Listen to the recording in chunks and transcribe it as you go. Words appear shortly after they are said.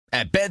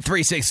At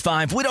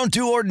Bet365, we don't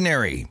do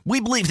ordinary. We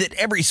believe that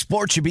every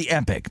sport should be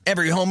epic.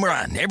 Every home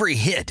run, every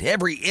hit,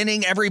 every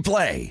inning, every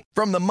play.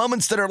 From the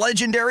moments that are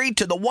legendary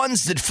to the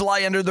ones that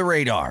fly under the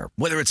radar.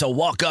 Whether it's a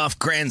walk-off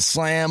grand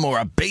slam or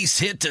a base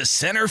hit to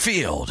center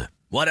field.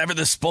 Whatever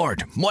the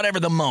sport, whatever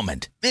the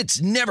moment.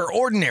 It's never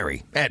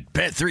ordinary at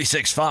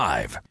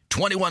Bet365.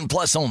 21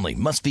 plus only.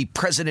 Must be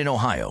present in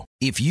Ohio.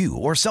 If you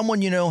or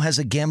someone you know has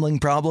a gambling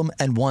problem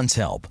and wants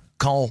help,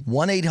 call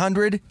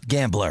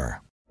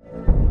 1-800-GAMBLER.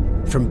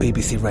 From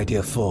BBC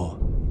Radio 4,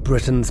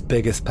 Britain's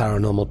biggest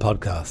paranormal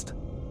podcast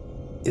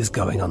is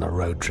going on a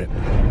road trip.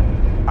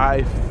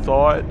 I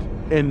thought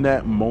in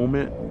that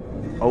moment,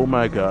 oh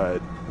my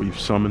God, we've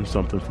summoned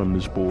something from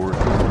this board.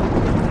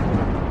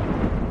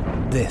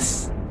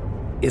 This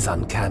is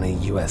Uncanny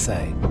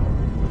USA.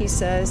 He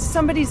says,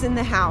 somebody's in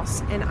the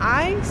house, and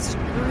I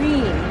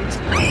screamed.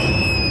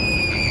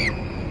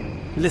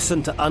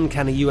 Listen to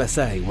Uncanny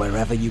USA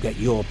wherever you get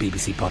your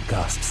BBC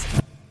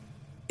podcasts,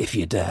 if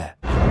you dare.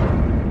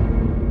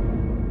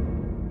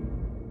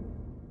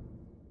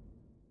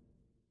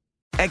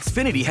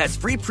 Xfinity has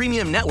free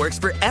premium networks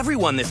for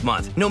everyone this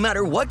month, no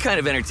matter what kind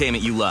of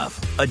entertainment you love.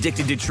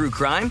 Addicted to true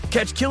crime?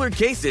 Catch killer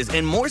cases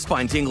and more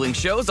spine-tingling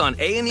shows on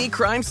A&E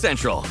Crime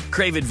Central.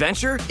 Crave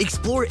adventure?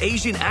 Explore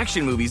Asian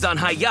action movies on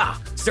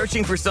Hi-YAH.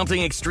 Searching for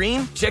something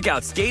extreme? Check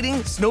out skating,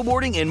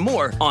 snowboarding, and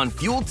more on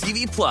Fuel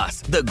TV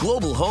Plus, the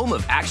global home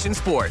of action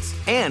sports.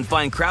 And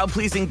find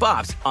crowd-pleasing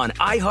bops on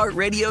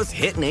iHeartRadio's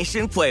Hit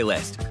Nation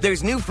playlist.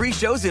 There's new free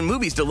shows and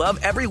movies to love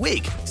every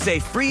week. Say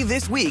free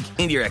this week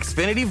in your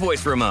Xfinity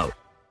voice remote.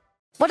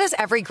 What does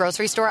every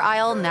grocery store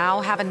aisle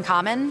now have in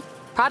common?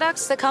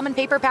 Products that come in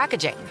paper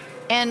packaging.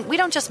 And we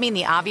don't just mean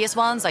the obvious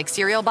ones like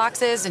cereal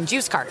boxes and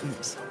juice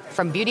cartons.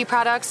 From beauty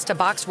products to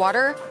boxed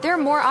water, there are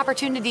more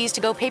opportunities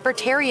to go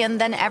papertarian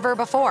than ever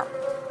before.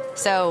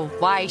 So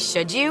why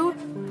should you?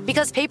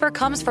 Because paper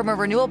comes from a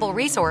renewable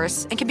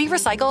resource and can be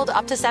recycled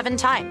up to 7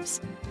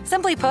 times.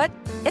 Simply put,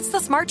 it's the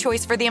smart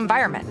choice for the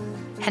environment.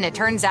 And it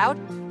turns out,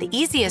 the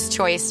easiest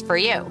choice for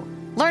you.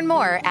 Learn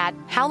more at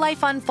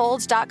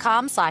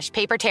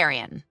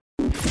howlifeunfolds.com/papertarian.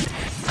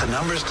 The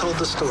numbers told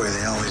the story,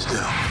 they always do.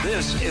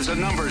 This is a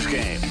numbers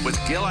game with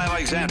Gil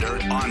Alexander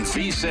on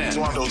VSiN. It's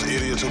one of those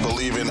idiots who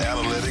believe in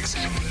analytics.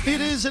 It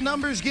is a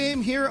numbers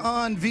game here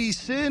on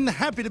VSiN.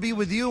 Happy to be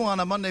with you on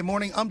a Monday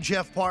morning. I'm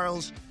Jeff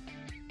Parles.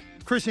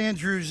 Chris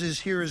Andrews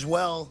is here as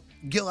well.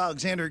 Gil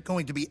Alexander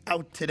going to be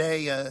out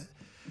today.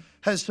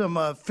 Has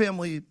some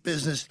family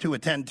business to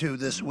attend to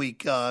this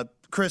week.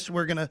 Chris,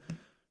 we're gonna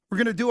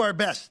do our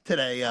best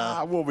today.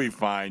 We'll be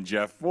fine,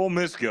 Jeff. We'll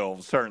miss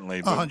Gil,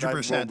 certainly, but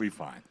 100%. We'll be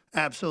fine.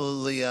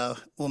 Absolutely.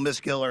 We'll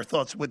miss Gil. Our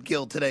thoughts with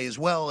Gil today as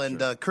well.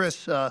 And sure.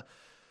 Chris,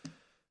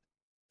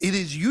 this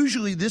is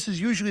usually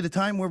the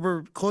time where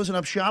we're closing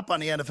up shop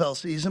on the NFL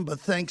season, but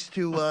thanks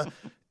to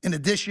an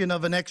addition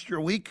of an extra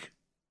week,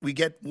 we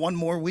get one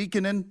more week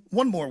and then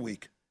one more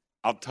week.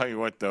 I'll tell you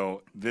what,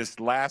 though, this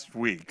last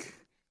week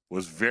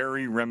was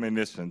very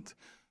reminiscent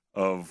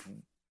of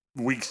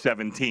Week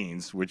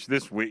 17s, which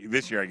this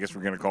year I guess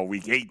we're going to call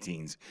Week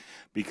 18s,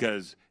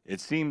 because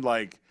it seemed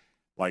like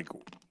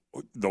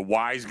the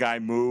wise guy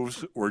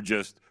moves were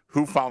just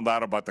who found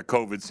out about the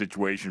COVID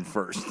situation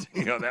first.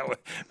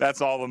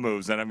 That's all the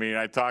moves. And I mean,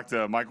 I talked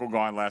to Michael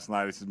Gaughan last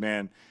night. I said,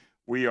 man,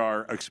 we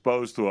are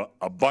exposed to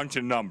a bunch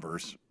of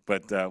numbers,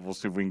 but we'll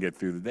see if we can get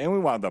through the day. And we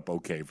wound up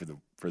okay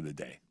for the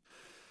day.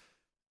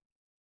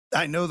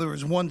 I know there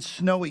was one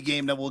snowy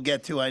game that we'll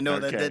get to. I know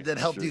that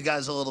helped you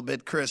guys a little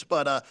bit, Chris,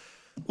 but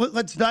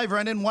let's dive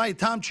right in. Wyatt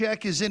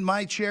Tomchek is in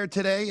my chair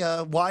today.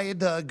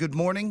 Wyatt, good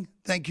morning.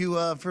 Thank you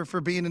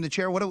for being in the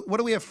chair. What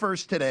do we have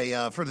first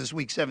today for this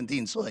Week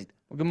 17 slate?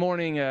 Well, good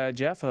morning,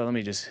 Jeff. Let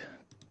me just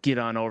get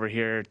on over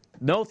here.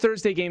 No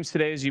Thursday games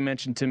today, as you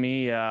mentioned to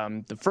me.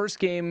 The first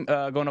game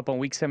going up on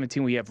Week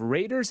 17, we have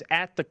Raiders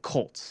at the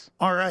Colts.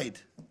 All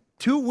right.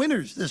 2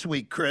 winners this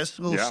week, Chris.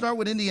 We'll start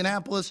with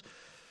Indianapolis.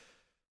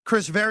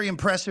 Chris, very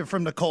impressive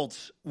from the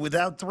Colts.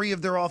 Without 3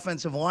 of their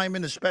offensive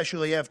linemen,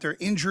 especially after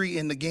injury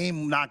in the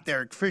game, knocked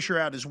Eric Fisher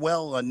out as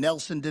well.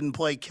 Nelson didn't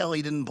play.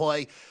 Kelly didn't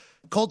play.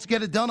 Colts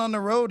get it done on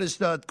the road as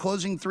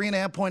closing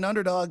 3.5-point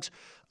underdogs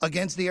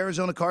against the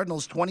Arizona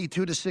Cardinals,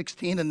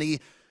 22-16, and the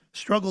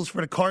struggles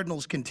for the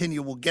Cardinals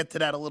continue. We'll get to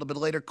that a little bit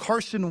later.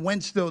 Carson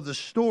Wentz, though, the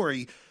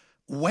story.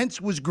 Wentz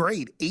was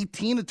great,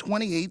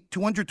 18-28,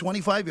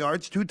 225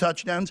 yards, 2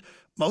 touchdowns.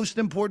 Most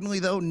importantly,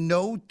 though,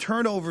 no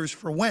turnovers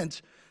for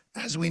Wentz.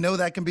 As we know,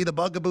 that can be the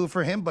bugaboo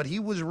for him, but he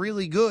was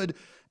really good.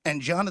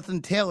 And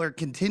Jonathan Taylor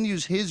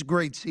continues his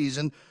great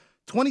season.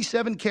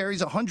 27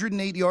 carries,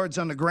 108 yards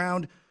on the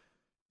ground.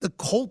 The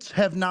Colts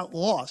have not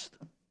lost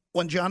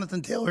when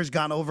Jonathan Taylor's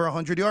gone over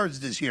 100 yards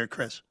this year,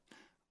 Chris.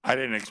 I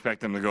didn't expect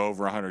them to go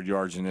over 100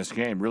 yards in this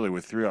game, really,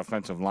 with 3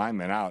 offensive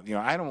linemen out.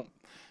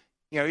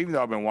 Even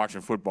though I've been watching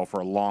football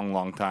for a long,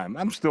 long time,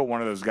 I'm still one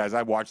of those guys.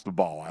 I watch the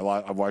ball.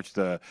 I watch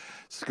the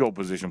skill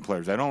position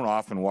players. I don't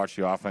often watch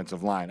the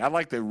offensive line. I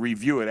like to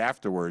review it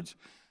afterwards,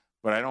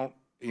 but I don't,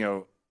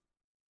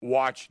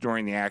 watch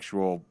during the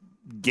actual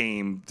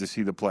game to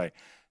see the play.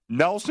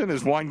 Nelson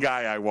is one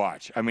guy I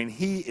watch. I mean,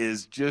 he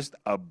is just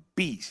a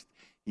beast.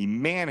 He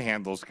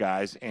manhandles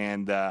guys,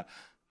 and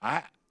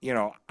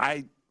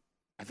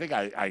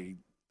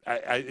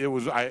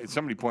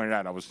somebody pointed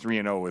out I was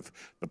 3-0 with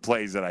the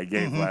plays that I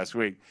gave last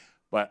week.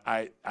 But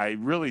I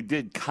really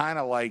did kind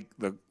of like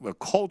the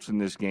Colts in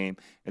this game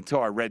until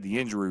I read the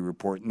injury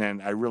report, and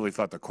then I really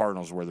thought the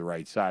Cardinals were the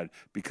right side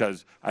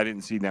because I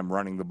didn't see them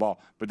running the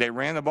ball. But they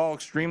ran the ball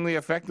extremely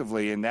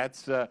effectively, and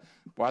that's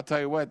I'll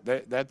tell you what,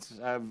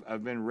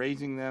 I've been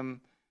raising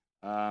them,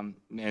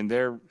 and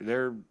their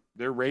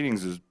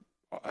ratings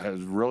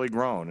has really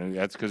grown, and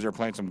that's because they're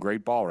playing some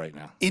great ball right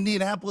now.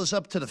 Indianapolis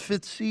up to the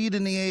 5th seed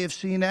in the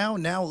AFC now.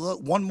 Now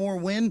one more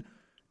win.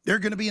 They're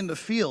going to be in the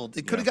field.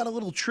 It could have got a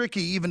little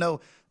tricky, even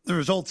though the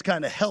results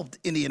kind of helped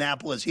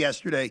Indianapolis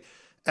yesterday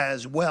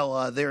as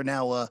well. They're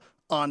now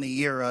on the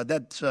year.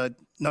 That's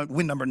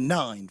win number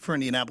 9 for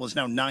Indianapolis,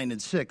 now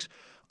 9-6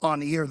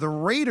 on the year. The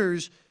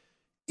Raiders,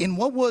 in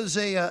what was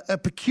a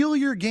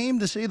peculiar game,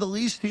 to say the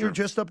least, here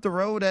just up the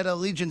road at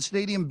Allegiant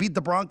Stadium, beat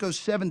the Broncos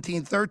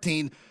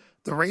 17-13.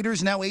 The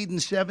Raiders now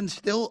 8-7,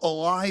 still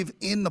alive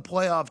in the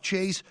playoff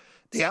chase.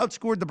 They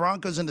outscored the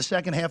Broncos in the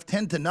second half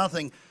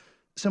 10-0.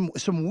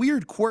 Some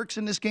weird quirks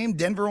in this game.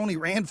 Denver only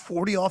ran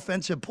 40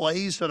 offensive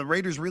plays, so the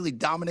Raiders really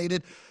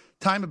dominated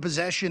time of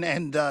possession,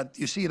 and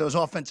you see those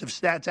offensive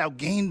stats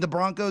outgained the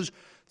Broncos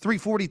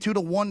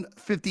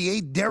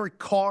 342-158. Derek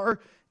Carr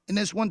in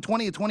this one,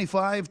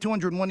 20-25,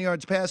 201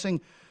 yards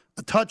passing,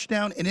 a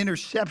touchdown, an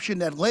interception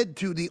that led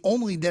to the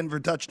only Denver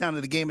touchdown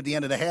of the game at the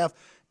end of the half,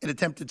 an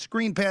attempted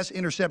screen pass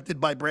intercepted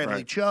by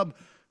Bradley Chubb,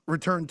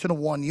 returned to the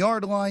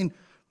 1-yard line.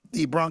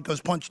 The Broncos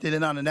punched it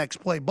in on the next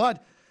play,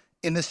 but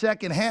in the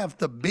second half,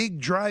 the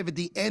big drive at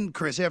the end,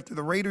 Chris, after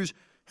the Raiders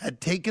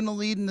had taken the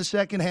lead in the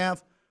second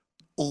half,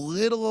 a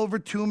little over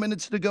 2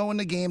 minutes to go in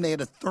the game. They had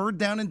a 3rd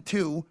down and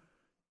 2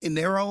 in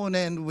their own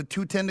end with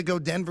 2:10 to go.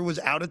 Denver was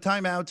out of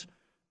timeouts.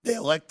 They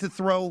elect to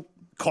throw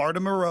Carr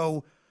to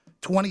Moreau,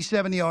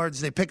 27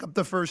 yards. They pick up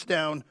the first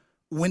down,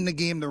 win the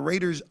game. The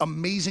Raiders,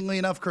 amazingly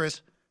enough,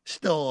 Chris,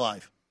 still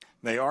alive.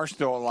 They are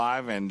still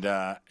alive, and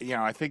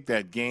I think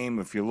that game,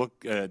 if you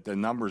look at the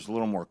numbers a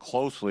little more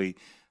closely,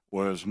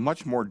 was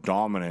much more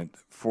dominant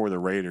for the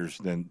Raiders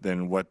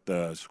than what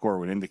the score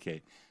would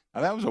indicate.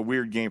 Now, that was a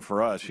weird game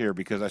for us here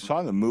because I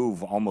saw the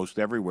move almost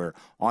everywhere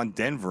on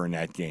Denver in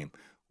that game.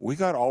 We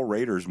got all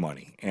Raiders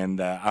money, and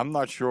I'm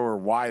not sure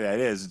why that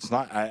is. It's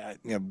not,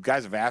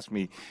 guys have asked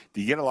me, do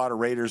you get a lot of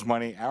Raiders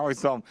money? I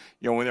always tell them,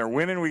 when they're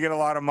winning, we get a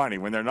lot of money.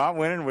 When they're not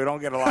winning, we don't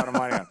get a lot of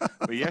money.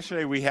 But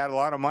yesterday we had a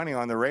lot of money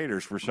on the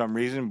Raiders for some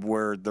reason,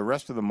 where the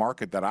rest of the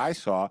market that I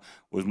saw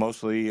was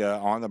mostly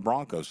on the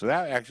Broncos. So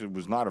that actually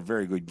was not a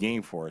very good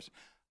game for us.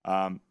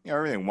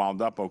 Everything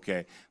wound up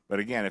okay. But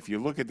again, if you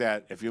look at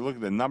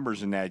the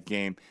numbers in that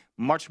game,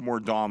 much more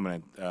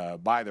dominant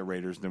by the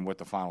Raiders than what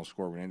the final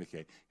score would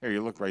indicate. Here,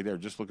 you look right there.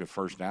 Just look at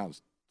first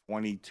downs,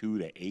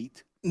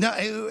 22-8. No,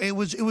 it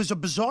was a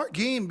bizarre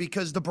game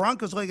because the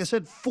Broncos, like I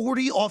said,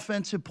 40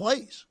 offensive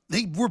plays.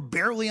 They were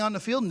barely on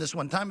the field in this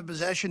one. Time of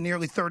possession,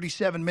 nearly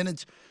 37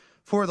 minutes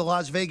for the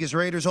Las Vegas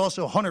Raiders.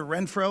 Also, Hunter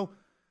Renfrow,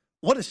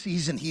 what a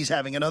season he's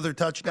having. Another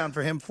touchdown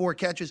for him, 4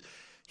 catches.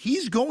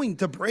 He's going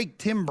to break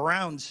Tim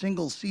Brown's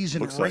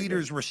single-season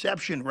Raiders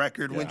reception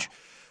record, which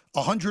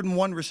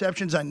 101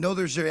 receptions. I know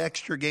there's an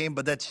extra game,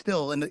 but that's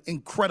still an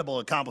incredible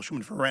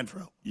accomplishment for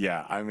Renfrow.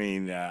 Yeah, I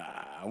mean,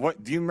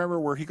 what do you remember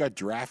where he got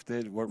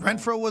drafted?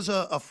 Renfrow was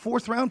a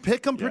 4th-round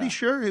pick, I'm pretty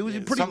sure. It was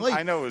pretty late.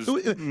 I know it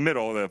was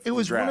middle of the draft. It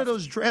was one of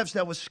those drafts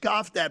that was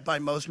scoffed at by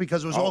most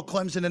because it was all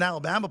Clemson and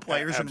Alabama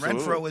players, and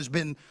Renfrow has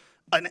been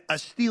a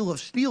steal of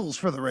steals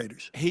for the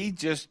Raiders. He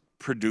just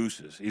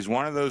produces. He's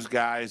one of those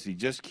guys. He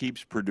just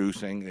keeps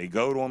producing. They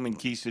go to him in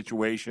key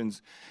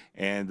situations,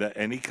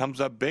 and he comes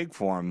up big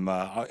for him.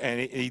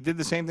 And he did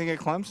the same thing at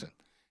Clemson.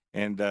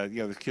 And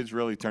the kid's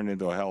really turned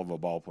into a hell of a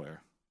ball player.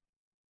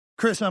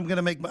 Chris, I'm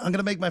gonna make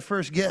my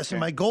first guess,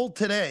 and my goal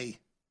today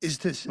is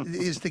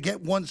to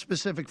get one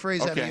specific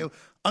phrase out of you.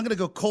 I'm gonna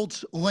go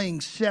Colts laying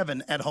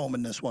 7 at home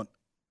in this one.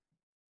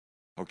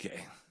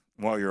 Okay.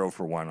 Well, you're 0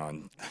 for 1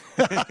 on.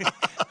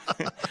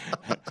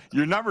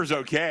 Your number's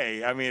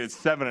okay. I mean, it's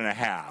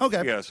 7.5.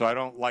 Okay. Yeah, so I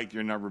don't like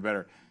your number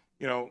better.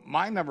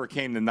 My number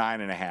came to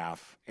 9.5,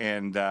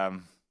 and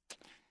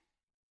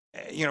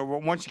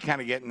once you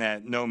kind of get in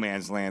that no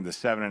man's land, the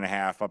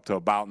 7.5 up to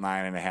about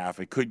 9.5,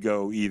 it could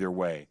go either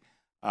way.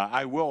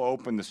 I will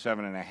open the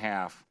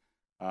 7.5.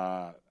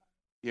 I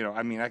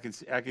mean, I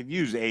could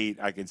use 8.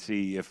 I could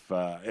see if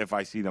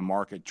I see the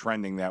market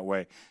trending that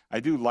way.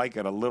 I do like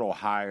it a little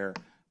higher.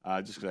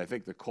 Just because I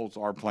think the Colts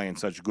are playing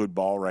such good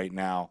ball right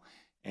now.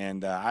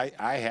 And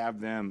I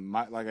have them,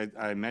 like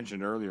I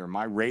mentioned earlier,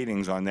 my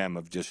ratings on them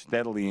have just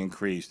steadily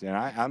increased. And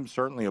I'm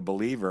certainly a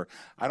believer.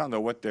 I don't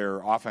know what their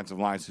offensive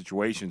line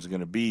situation is going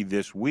to be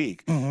this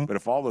week, but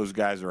if all those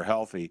guys are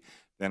healthy,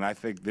 then I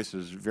think this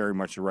is very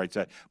much the right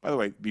side. By the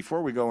way,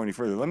 before we go any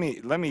further, let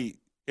me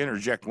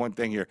interject one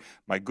thing here.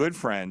 My good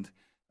friend,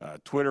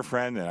 Twitter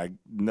friend, and I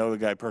know the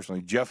guy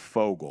personally, Jeff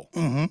Fogel.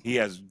 Mm-hmm. He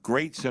has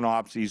great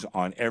synopses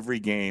on every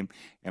game.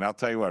 And I'll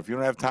tell you what, if you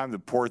don't have time to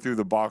pour through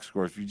the box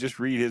scores, if you just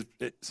read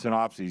his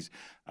synopses,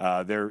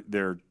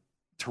 they're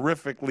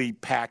terrifically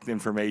packed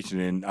information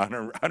in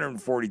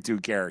 142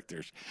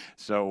 characters.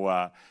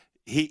 So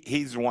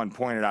he's the one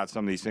pointed out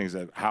some of these things,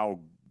 that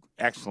how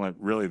excellent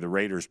really the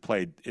Raiders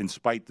played, in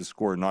spite the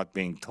score not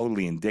being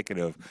totally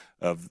indicative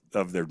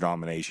of their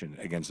domination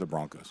against the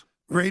Broncos.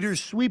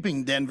 Raiders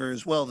sweeping Denver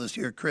as well this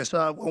year, Chris.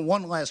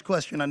 One last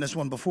question on this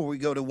one before we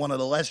go to one of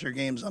the lesser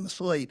games on the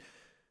slate.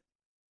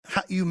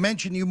 You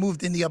mentioned you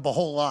moved Indy up a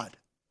whole lot.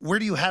 Where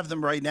do you have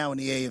them right now in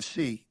the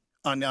AFC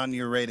on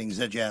your ratings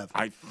that you have?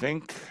 I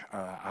think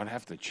I'd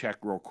have to check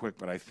real quick,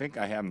 but I think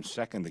I have them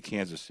second to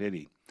Kansas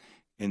City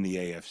in the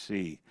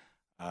AFC.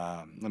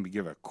 Let me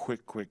give a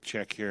quick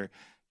check here.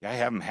 Yeah, I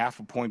have them half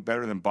a point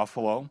better than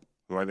Buffalo,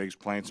 who I think is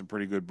playing some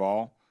pretty good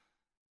ball.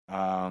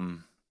 Yeah,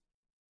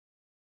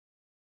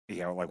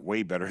 like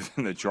way better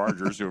than the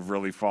Chargers, who have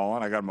really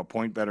fallen. I got them a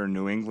point better than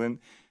New England,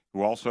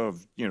 who also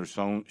have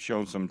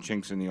shown some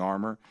chinks in the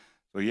armor.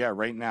 So yeah,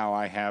 right now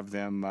I have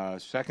them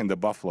second to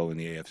Buffalo in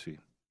the AFC.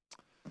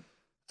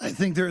 I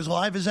think they're as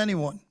live as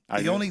anyone.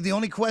 The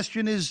only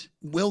question is,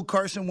 will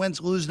Carson Wentz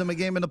lose them a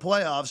game in the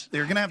playoffs?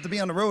 They're going to have to be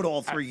on the road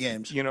all three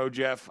games.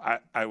 Jeff,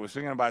 I was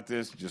thinking about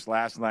this just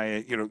last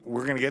night.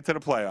 We're going to get to the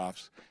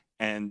playoffs,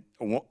 and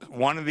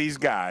one of these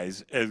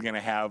guys is going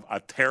to have a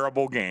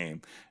terrible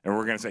game, and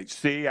we're going to say,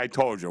 see, I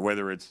told you,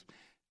 whether it's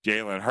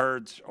Jalen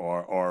Hurts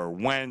or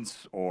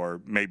Wentz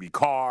or maybe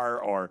Carr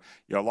or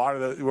a lot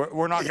of the.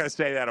 We're not going to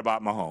say that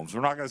about Mahomes.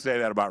 We're not going to say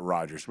that about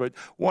Rodgers. But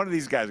one of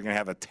these guys is going to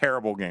have a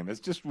terrible game. It's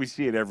just we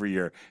see it every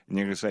year, and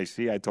you're going to say,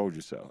 "See, I told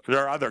you so." There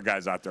are other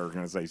guys out there who are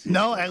going to say, "See."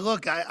 No,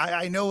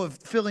 I know if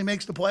Philly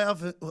makes the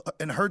playoff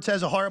and Hurts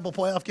has a horrible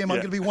playoff game, I'm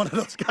going to be one of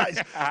those guys.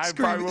 I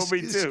probably will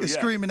be too.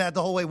 Screaming that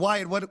the whole way.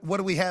 Wyatt, what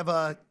do we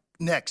have?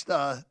 Next,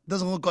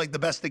 doesn't look like the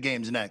best of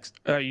games next.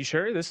 You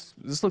sure? This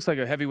looks like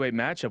a heavyweight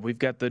matchup. We've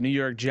got the New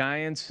York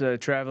Giants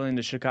traveling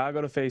to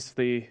Chicago to face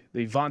the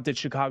vaunted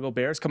Chicago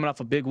Bears, coming off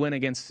a big win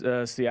against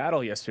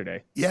Seattle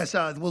yesterday. Yes,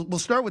 we'll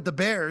start with the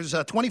Bears,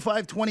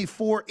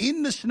 25-24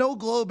 in the Snow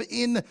Globe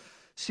in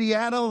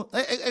Seattle.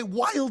 A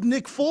wild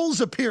Nick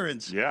Foles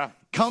appearance. Yeah,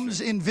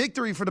 comes in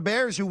victory for the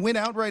Bears, who win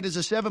outright as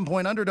a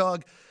 7-point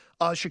underdog.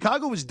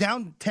 Chicago was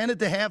down 10 at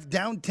the half,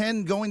 down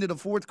 10 going to the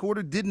fourth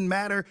quarter. Didn't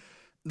matter.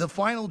 The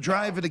final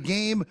drive of the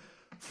game,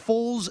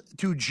 Foles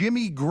to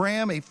Jimmy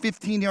Graham, a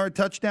 15-yard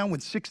touchdown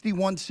with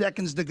 61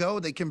 seconds to go.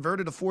 They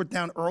converted a fourth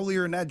down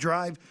earlier in that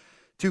drive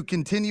to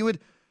continue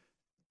it.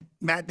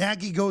 Matt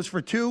Nagy goes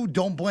for two.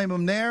 Don't blame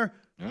him there.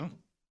 Yeah.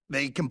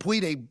 They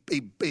complete a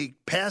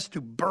pass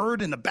to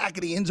Bird in the back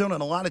of the end zone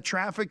and a lot of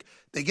traffic.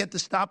 They get to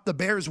stop. The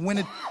Bears win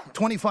it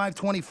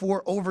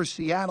 25-24 over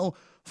Seattle.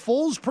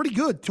 Foles pretty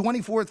good,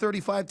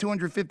 24-35,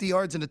 250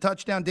 yards and a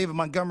touchdown. David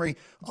Montgomery,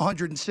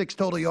 106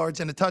 total yards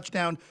and a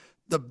touchdown.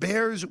 The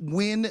Bears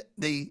win.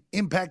 They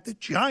impact the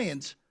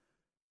Giants'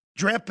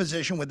 draft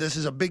position with this.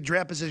 Is a big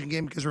draft position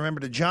game because remember,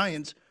 the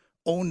Giants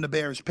own the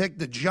Bears pick.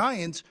 The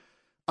Giants,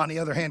 on the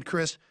other hand,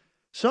 Chris,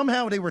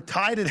 somehow they were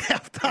tied at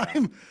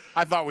halftime.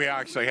 I thought we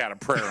actually had a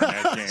prayer in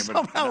that game,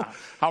 but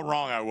how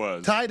wrong I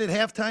was. Tied at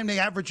halftime. They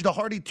averaged a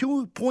hearty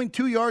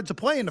 2.2 yards a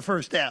play in the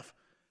first half.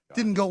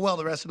 Didn't go well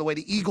the rest of the way.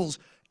 The Eagles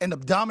end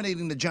up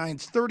dominating the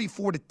Giants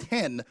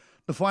 34-10,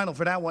 the final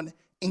for that one.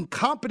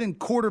 Incompetent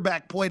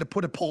quarterback play, to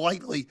put it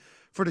politely,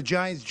 for the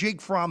Giants.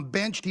 Jake Fromm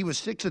benched. He was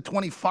 6 of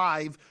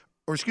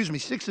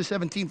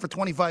 17 for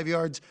 25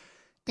 yards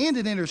and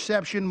an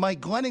interception. Mike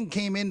Glennon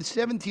came in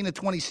 17 of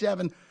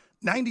 27,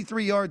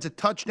 93 yards, a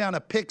touchdown, a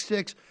pick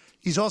six.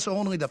 He's also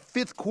only the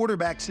fifth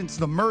quarterback since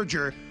the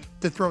merger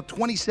to throw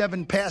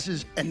 27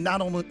 passes and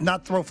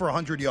not throw for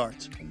 100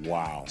 yards.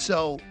 Wow.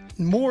 So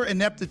more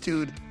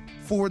ineptitude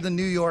for the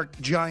New York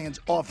Giants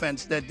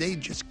offense that they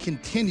just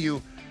continue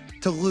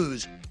to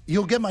lose.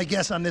 You'll get my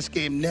guess on this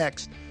game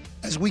next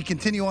as we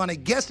continue on a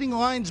Guessing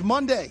Lines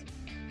Monday.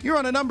 You're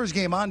on a numbers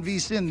game on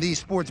VSiN, the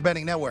Sports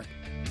Betting Network.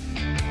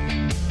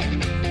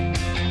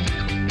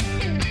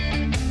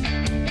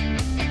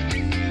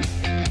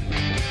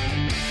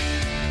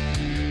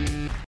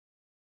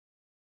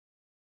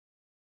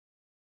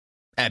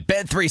 At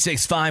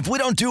Bet365, we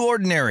don't do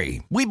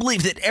ordinary. We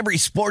believe that every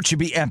sport should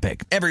be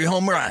epic. Every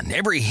home run,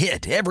 every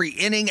hit, every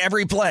inning,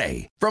 every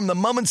play. From the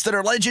moments that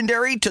are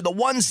legendary to the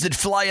ones that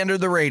fly under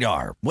the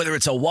radar. Whether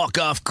it's a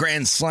walk-off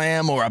grand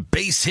slam or a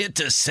base hit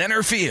to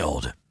center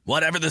field.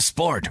 Whatever the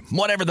sport,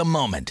 whatever the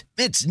moment.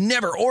 It's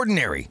never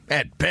ordinary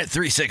at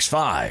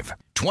Bet365.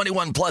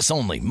 21 plus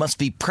only. Must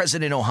be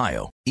present in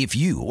Ohio. If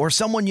you or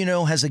someone you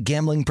know has a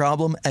gambling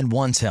problem and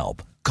wants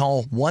help,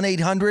 call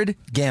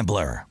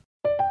 1-800-GAMBLER.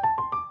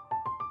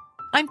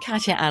 I'm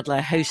Katya Adler,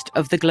 host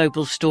of The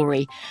Global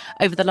Story.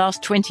 Over the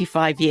last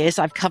 25 years,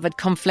 I've covered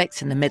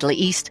conflicts in the Middle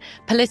East,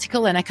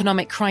 political and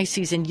economic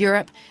crises in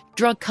Europe,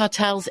 drug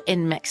cartels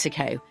in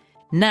Mexico.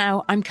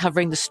 Now I'm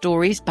covering the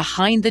stories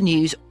behind the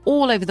news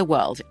all over the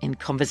world in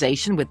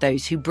conversation with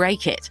those who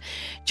break it.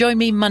 Join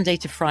me Monday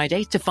to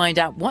Friday to find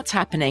out what's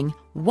happening,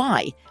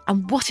 why,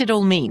 and what it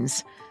all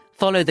means.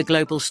 Follow The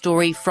Global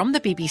Story from the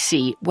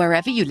BBC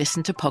wherever you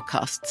listen to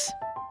podcasts.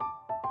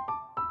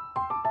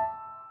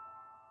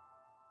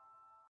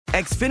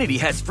 Xfinity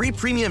has free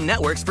premium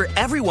networks for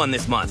everyone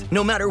this month,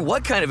 no matter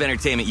what kind of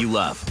entertainment you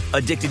love.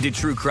 Addicted to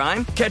true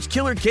crime? Catch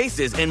killer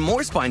cases and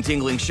more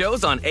spine-tingling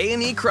shows on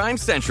A&E Crime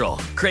Central.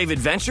 Crave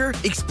adventure?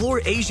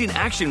 Explore Asian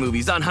action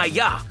movies on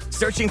Hi-YAH.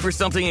 Searching for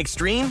something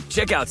extreme?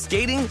 Check out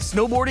skating,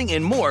 snowboarding,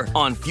 and more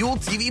on Fuel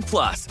TV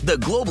Plus, the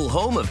global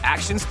home of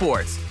action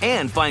sports.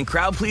 And find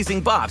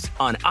crowd-pleasing bops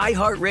on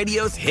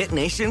iHeartRadio's Hit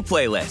Nation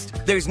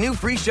playlist. There's new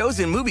free shows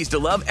and movies to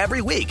love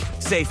every week.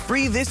 Say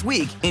free this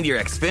week in your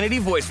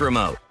Xfinity voice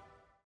remote.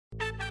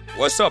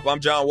 What's up? I'm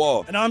John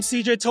Wall. And I'm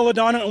CJ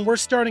Toledano, and we're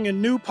starting a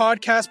new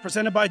podcast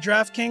presented by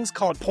DraftKings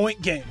called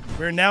Point Game.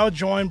 We're now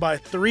joined by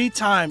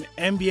three-time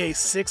NBA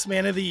Sixth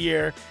Man of the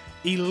Year,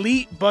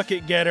 elite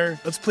bucket getter.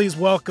 Let's please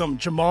welcome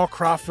Jamal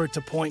Crawford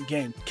to Point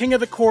Game. King of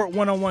the Court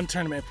one-on-one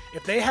tournament.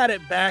 If they had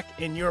it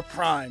back in your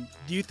prime,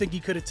 do you think you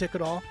could have took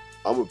it all?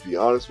 I'm going to be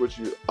honest with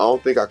you. I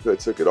don't think I could have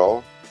took it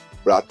all,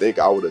 but I think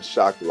I would have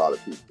shocked a lot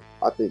of people.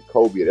 I think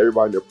Kobe and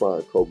everybody in their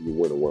prime, Kobe would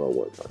win a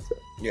one-on-one contest.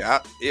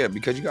 Yeah,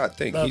 because you got to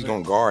think, he's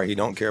going to guard. He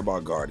don't care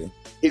about guarding.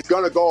 He's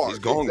going to guard. He's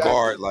going to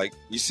guard. Like,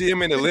 you see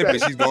him in the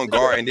Olympics, he's going to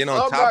guard. And then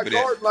on top of that. I'm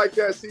not guarding like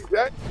that,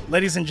 CJ.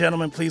 Ladies and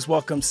gentlemen, please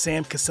welcome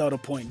Sam Cassell to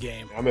Point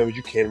Game. I remember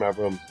you came out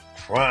from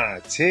prime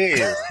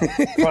 10.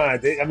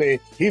 I mean,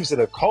 he was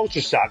in a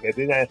culture shock. And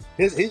then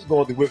he's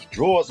going through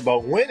withdrawals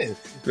about winning.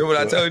 Remember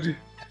what I told you?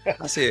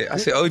 I said,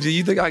 OG,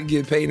 you think I can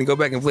get paid and go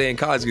back and play in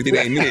college because it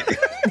ain't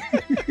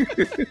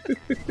it?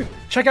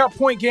 Check out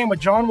Point Game with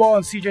John Wall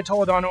and CJ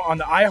Toledano on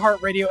the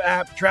iHeartRadio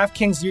app,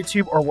 DraftKings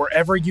YouTube, or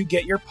wherever you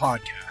get your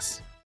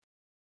podcasts.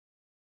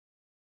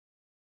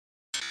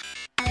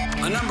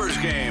 The Numbers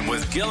Game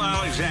with Gil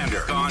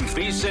Alexander on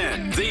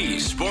VSiN, the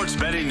Sports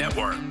Betting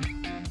Network.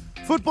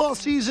 Football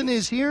season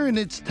is here, and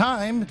it's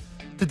time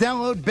to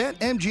download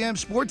BetMGM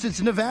Sports.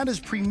 It's Nevada's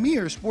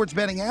premier sports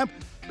betting app.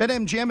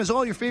 BetMGM has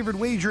all your favorite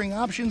wagering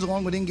options,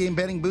 along with in-game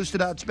betting,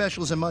 boosted odds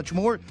specials, and much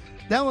more.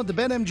 Download the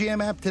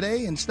BetMGM app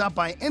today and stop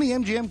by any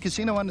MGM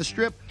casino on the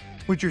Strip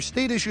with your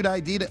state-issued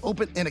ID to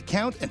open an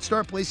account and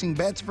start placing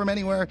bets from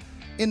anywhere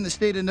in the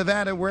state of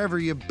Nevada, wherever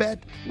you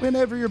bet,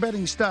 whenever your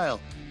betting style.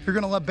 You're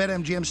going to love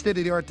BetMGM's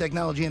state-of-the-art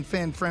technology and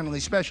fan-friendly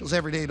specials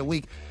every day of the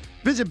week.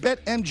 Visit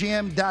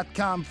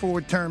BetMGM.com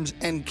for terms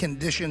and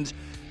conditions.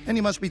 And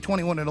you must be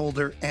 21 and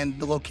older and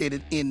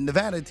located in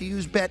Nevada to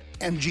use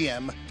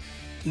BetMGM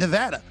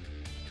Nevada.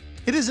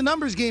 It is a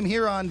numbers game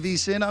here on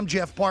VSiN. I'm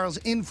Jeff Parles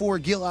in for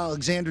Gil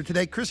Alexander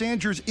today. Chris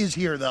Andrews is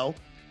here, though.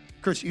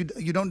 Chris, you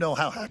don't know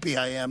how happy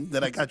I am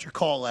that I got your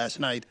call last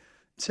night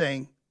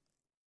saying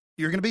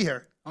you're going to be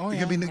here. Oh,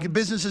 you're going to be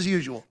business as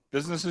usual.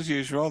 Business as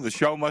usual. The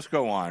show must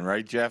go on,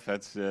 right, Jeff?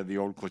 That's the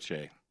old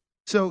cliche.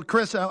 So,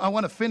 Chris, I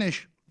want to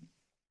finish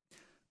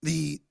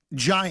the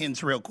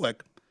Giants real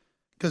quick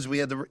because we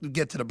had to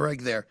get to the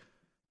break there.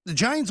 The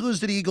Giants lose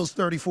to the Eagles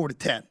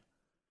 34-10.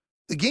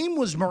 The game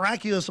was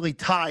miraculously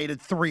tied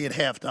at 3 at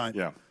halftime.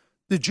 Yeah.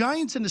 The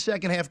Giants in the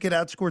second half get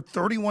outscored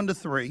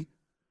 31-3.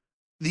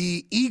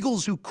 The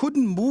Eagles, who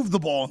couldn't move the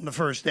ball in the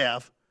first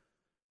half,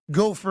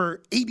 go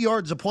for 8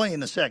 yards of play in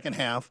the second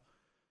half.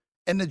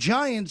 And the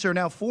Giants are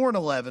now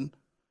 4-11.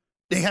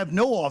 They have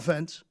no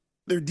offense.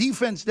 Their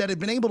defense that had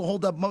been able to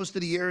hold up most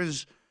of the year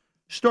is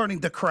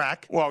starting to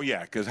crack. Well,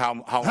 yeah, because how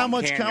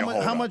much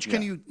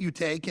can you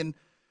take? And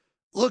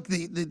look,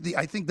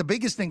 I think the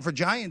biggest thing for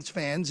Giants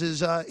fans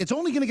is it's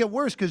only going to get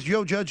worse because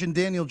Joe Judge and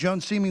Daniel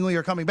Jones seemingly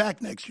are coming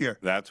back next year.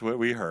 That's what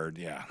we heard.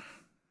 Yeah.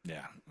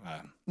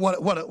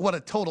 What a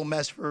total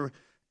mess for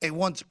a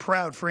once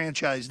proud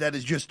franchise that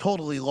has just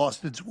totally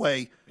lost its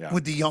way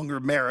with the younger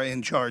Mara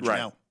in charge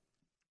now.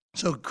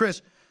 So,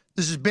 Chris,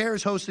 this is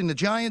Bears hosting the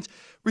Giants.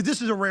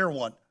 This is a rare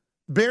one.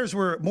 Bears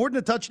were more than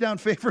a touchdown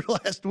favorite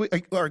last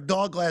week, or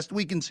dog last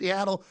week in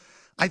Seattle.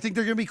 I think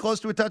they're going to be close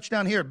to a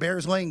touchdown here.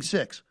 Bears laying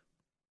 6.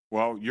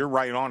 Well, you're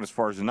right on as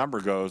far as the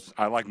number goes.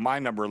 I like my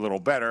number a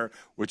little better,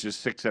 which is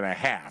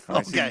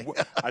 6.5. Okay.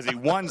 I see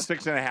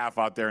 6.5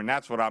 out there, and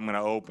that's what I'm going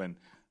to open.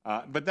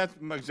 But that's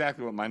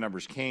exactly what my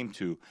numbers came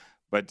to.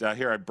 But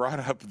here I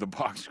brought up the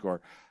box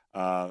score.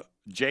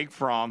 Jake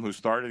Fromm, who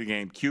started the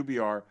game,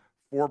 QBR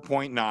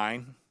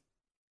 4.9.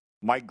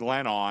 Mike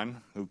Glennon,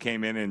 who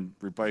came in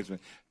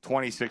replacement,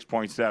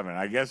 26.7.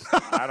 I guess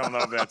I don't know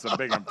if that's a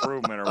big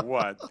improvement or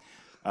what.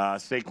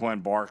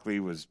 Saquon Barkley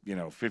was,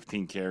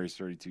 15 carries,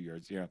 32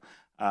 yards.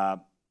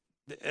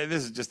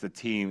 This is just a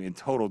team in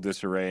total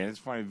disarray. And it's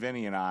funny,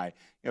 Vinny and I,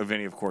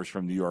 Vinny, of course,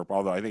 from New York,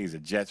 although I think he's a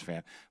Jets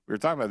fan. We were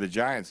talking about the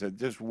Giants.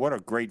 Just what a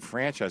great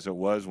franchise it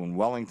was when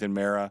Wellington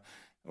Mara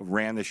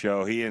ran the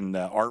show. He and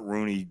Art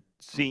Rooney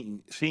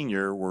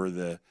Sr. were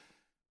the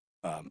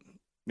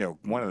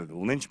one of the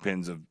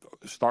linchpins of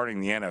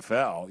starting the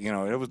NFL.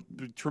 It was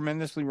a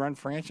tremendously run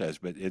franchise,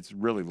 but it's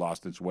really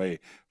lost its way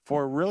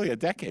for really a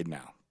decade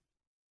now.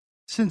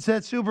 Since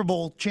that Super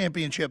Bowl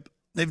championship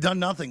They've done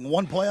nothing.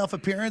 One playoff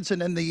appearance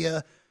and then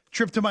the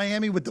trip to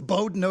Miami with the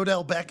boat and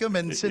Odell Beckham,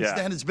 and since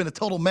then it's been a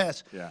total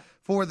mess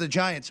for the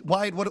Giants.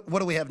 Wyatt, what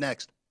do we have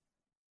next?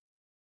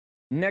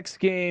 Next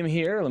game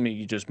here, let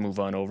me just move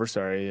on over.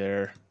 Sorry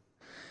there.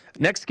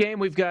 Next game,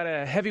 we've got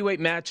a heavyweight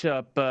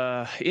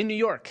matchup in New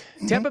York.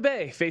 Tampa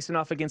Bay facing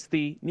off against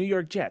the New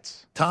York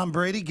Jets. Tom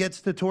Brady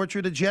gets to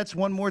torture the Jets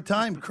one more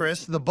time,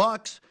 Chris. The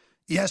Bucs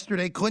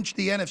yesterday clinched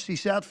the NFC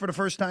South for the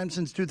first time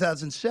since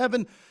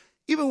 2007.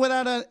 Even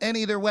without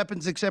any of their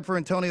weapons except for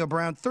Antonio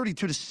Brown,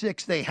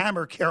 32-6, they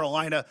hammer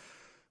Carolina,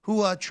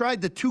 who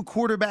tried the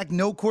two-quarterback,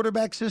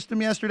 no-quarterback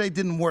system yesterday.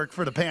 Didn't work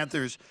for the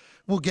Panthers.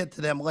 We'll get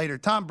to them later.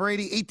 Tom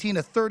Brady,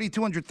 18-30,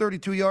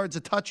 232 yards,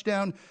 a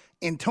touchdown.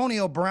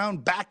 Antonio Brown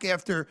back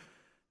after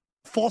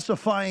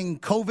falsifying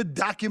COVID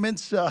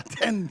documents,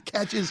 10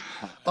 catches,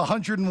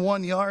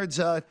 101 yards.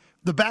 The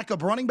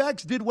backup running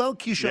backs did well.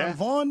 Keyshawn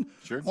Vaughn,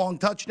 long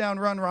touchdown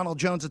run. Ronald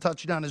Jones, a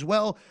touchdown as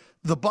well.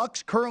 The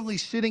Bucs currently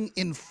sitting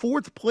in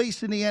fourth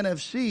place in the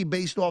NFC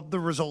based off the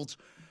results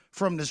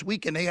from this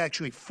week, and they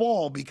actually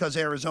fall because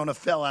Arizona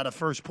fell out of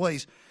first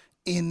place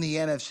in the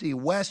NFC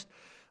West.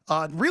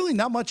 Really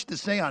not much to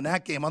say on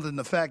that game other than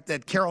the fact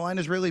that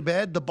Carolina's really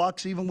bad. The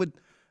Bucs, even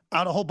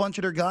without a whole bunch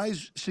of their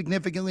guys,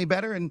 significantly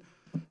better, and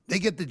they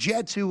get the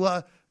Jets, who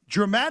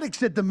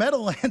dramatics at the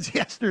Meadowlands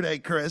yesterday,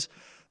 Chris.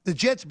 The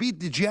Jets beat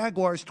the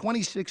Jaguars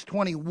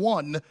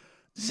 26-21.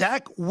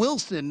 Zach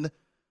Wilson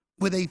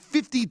with a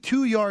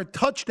 52-yard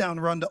touchdown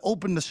run to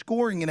open the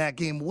scoring in that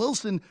game.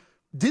 Wilson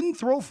didn't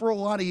throw for a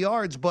lot of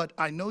yards, but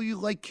I know you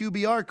like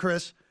QBR,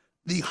 Chris.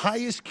 The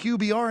highest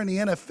QBR in the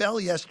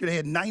NFL yesterday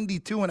at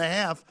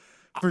 92.5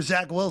 for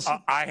Zach Wilson.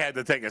 I had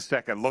to take a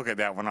second look at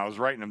that when I was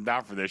writing them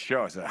down for this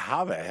show. I said,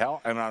 how the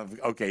hell? And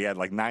he had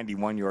like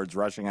 91 yards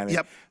rushing, I think,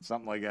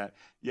 something like that.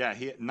 Yeah,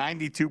 he had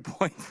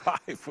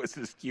 92.5 was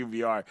his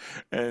QBR,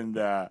 and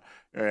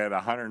had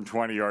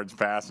 120 yards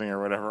passing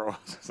or whatever it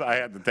was. So I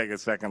had to take a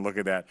second look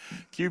at that.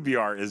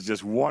 QBR is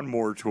just one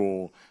more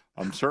tool.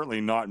 I'm certainly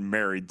not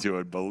married to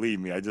it, believe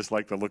me. I just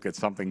like to look at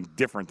something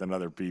different than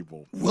other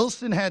people.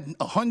 Wilson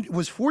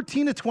was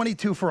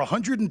 14-22 for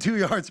 102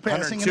 yards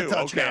passing and a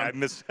touchdown. Okay, I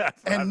missed that.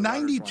 And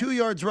 92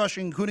 yards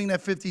rushing, including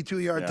that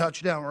 52-yard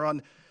touchdown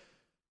run.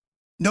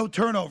 No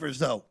turnovers,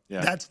 though. Yeah.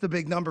 That's the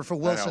big number for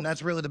Wilson.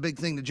 That's really the big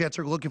thing the Jets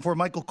are looking for.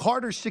 Michael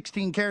Carter,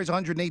 16 carries,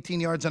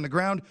 118 yards on the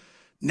ground.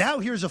 Now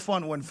here's a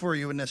fun one for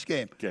you in this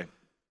game. Okay.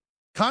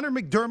 Connor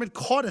McDermott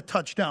caught a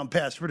touchdown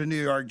pass for the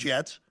New York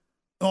Jets,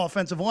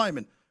 offensive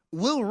lineman.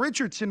 Will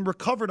Richardson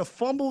recovered a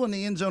fumble in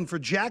the end zone for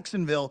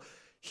Jacksonville.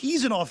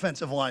 He's an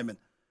offensive lineman.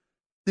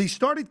 They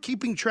started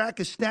keeping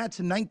track of stats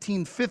in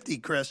 1950,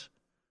 Chris.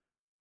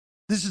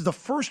 This is the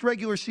first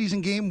regular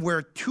season game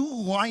where two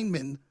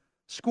linemen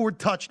scored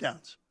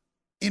touchdowns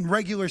in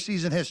regular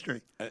season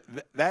history.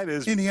 That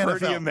is in the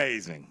pretty NFL.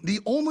 Amazing.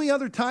 The only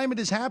other time it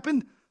has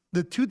happened,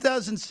 the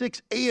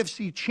 2006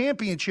 AFC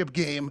Championship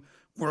game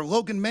where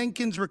Logan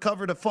Menkins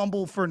recovered a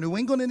fumble for New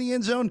England in the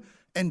end zone,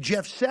 and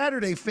Jeff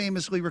Saturday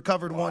famously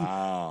recovered one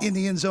in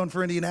the end zone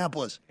for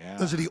Indianapolis. Yeah.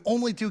 Those are the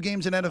only two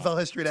games in NFL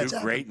history that's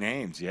happened. Two great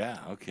names, yeah,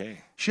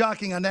 okay.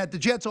 Shocking on that. The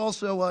Jets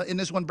also, in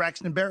this one,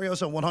 Braxton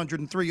Berrios, a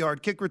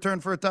 103-yard kick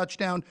return for a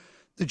touchdown.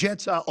 The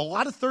Jets, a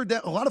lot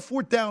of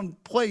fourth down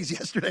plays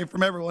yesterday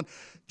from everyone.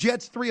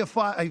 Jets 3 of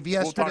 5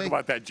 yesterday. We'll talk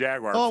about that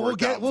Jaguar.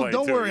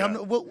 Don't worry. Yeah.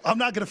 I'm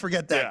not going to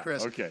forget that,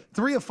 Chris. Okay.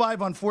 3 of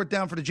 5 on fourth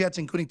down for the Jets,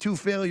 including 2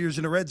 failures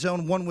in the red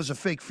zone. One was a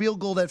fake field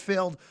goal that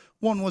failed.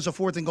 One was a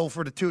 4th and goal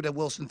for the 2 that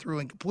Wilson threw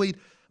incomplete.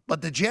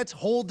 But the Jets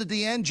hold at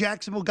the end.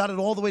 Jacksonville got it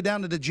all the way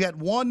down to the Jet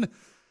 1.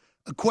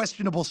 A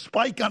questionable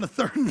spike on a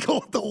 3rd and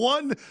goal at the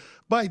 1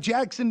 by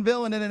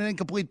Jacksonville, and then an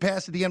incomplete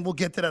pass at the end. We'll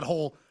get to that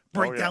whole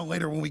breakdown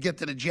later when we get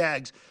to the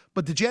Jags.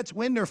 But the Jets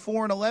win. They're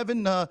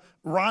 4-11.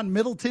 Ron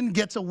Middleton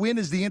gets a win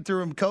as the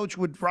interim coach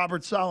with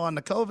Robert Saleh on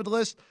the COVID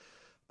list.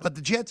 But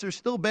the Jets are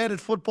still bad at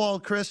football,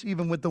 Chris,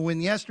 even with the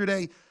win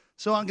yesterday.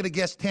 So I'm going to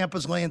guess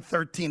Tampa's laying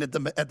 13 at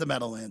the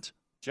Meadowlands.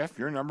 Jeff,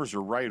 your numbers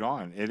are right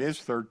on. It is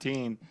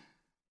 13.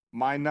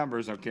 My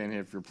numbers, okay, and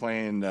if you're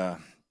playing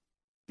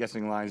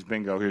guessing lines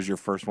bingo, here's your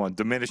first one.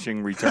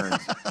 Diminishing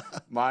returns.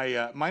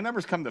 My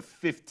numbers come to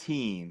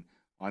 15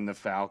 on the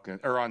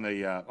Falcons or on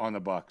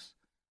the Bucs.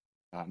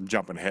 I'm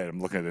jumping ahead. I'm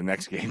looking at the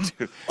next game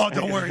too. Oh,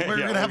 don't worry. We're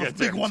going to have a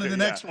big one in the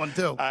next one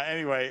too.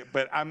 Anyway,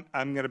 but I'm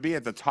going to be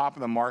at the top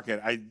of the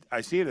market.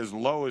 I see it as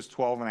low as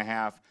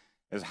 12.5,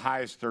 as high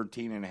as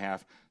 13.5.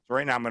 So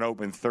right now I'm going to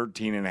open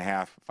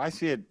 13.5. If I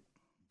see it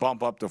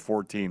bump up to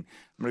 14, I'm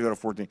going to go to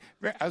 14.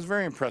 I was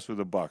very impressed with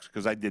the Bucs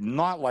because I did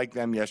not like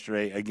them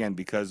yesterday. Again,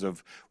 because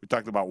of we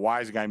talked about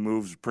wise guy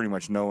moves, pretty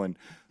much knowing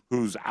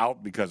who's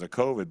out because of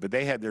COVID, but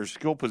they had their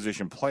skill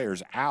position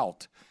players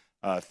out,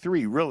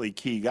 3 really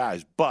key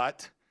guys.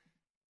 But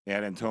they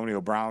had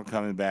Antonio Brown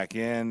coming back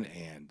in,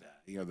 and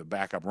the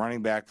backup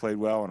running back played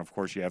well, and of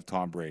course you have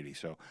Tom Brady.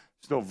 So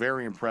still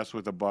very impressed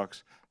with the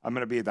Bucs. I'm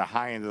going to be at the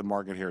high end of the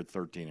market here at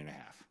 13.5.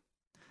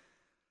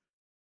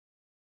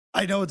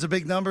 I know it's a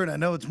big number, and I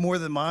know it's more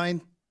than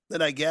mine that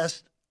I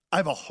guessed. I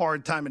have a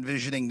hard time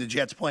envisioning the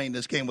Jets playing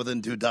this game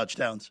within 2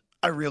 touchdowns.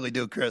 I really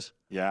do, Chris.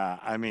 Yeah,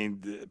 I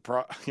mean,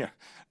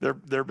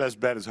 their best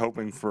bet is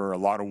hoping for a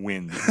lot of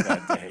wind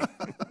that day.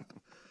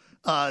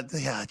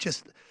 Yeah,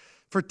 just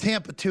for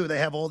Tampa too. They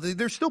have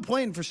they're still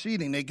playing for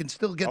seeding. They can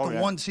still get the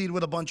 1 seed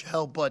with a bunch of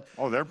help, but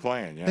they're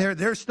playing. Yeah,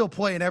 they're still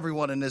playing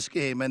everyone in this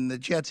game. And the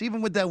Jets,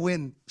 even with that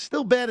win,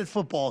 still bad at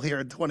football here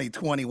in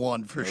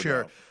 2021 for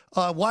sure.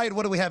 Wyatt,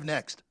 what do we have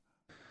next?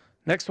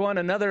 Next one,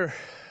 another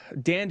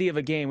dandy of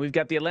a game. We've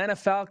got the Atlanta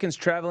Falcons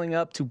traveling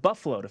up to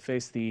Buffalo to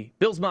face the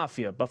Bills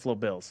Mafia, Buffalo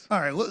Bills. All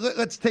right,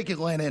 let's take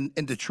Atlanta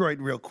and Detroit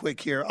real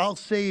quick here. I'll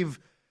save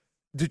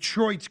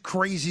Detroit's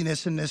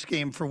craziness in this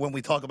game for when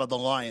we talk about the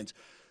Lions.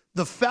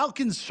 The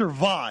Falcons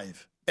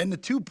survive, and the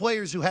two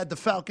players who had the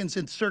Falcons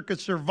in Circa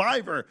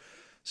Survivor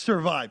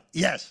survived.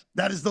 Yes,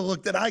 that is the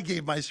look that I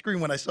gave my screen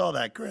when I saw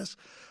that, Chris.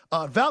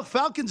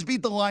 Falcons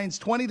beat the Lions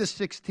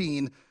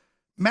 20-16.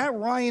 Matt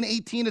Ryan,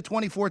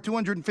 18-24,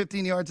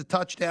 215 yards, a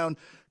touchdown.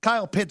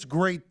 Kyle Pitts,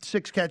 great,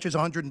 6 catches,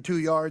 102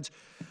 yards.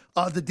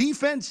 The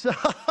defense,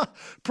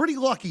 pretty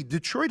lucky.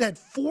 Detroit had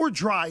 4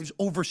 drives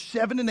over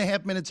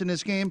 7.5 minutes in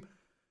this game.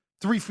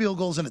 3 field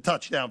goals and a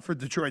touchdown for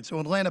Detroit. So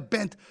Atlanta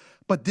bent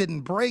but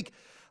didn't break.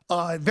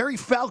 Very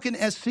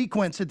Falcon-esque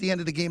sequence at the end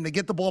of the game. They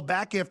get the ball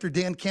back after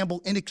Dan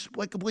Campbell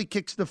inexplicably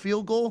kicks the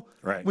field goal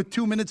with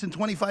 2 minutes and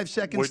 25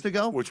 seconds to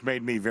go. Which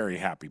made me very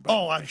happy.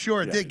 I'm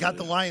sure it did. Got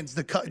the Lions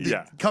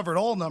covered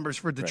all numbers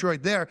for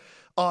Detroit there.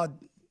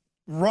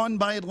 Run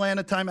by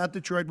Atlanta, timeout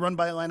Detroit. Run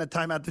by Atlanta,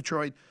 timeout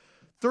Detroit.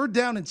 3rd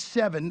down and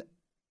 7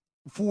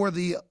 for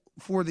the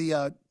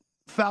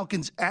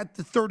Falcons at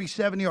the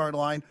 37-yard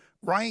line.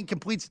 Ryan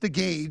completes the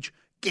Gage.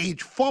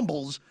 Gage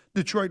fumbles.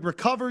 Detroit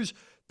recovers.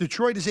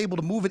 Detroit is able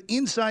to move it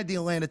inside the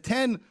Atlanta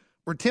 10,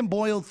 where Tim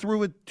Boyle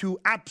threw it to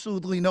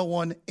absolutely no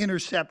one,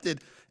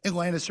 intercepted.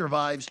 Atlanta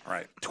survives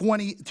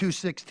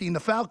 20-16. The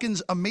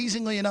Falcons,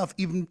 amazingly enough,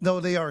 even though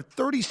they are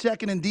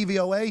 32nd in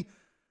DVOA,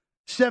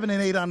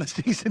 7-8 on the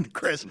season,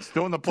 Chris.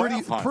 Still in the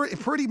playoff hunt.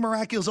 Pretty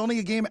miraculous. Only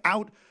a game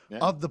out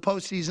of the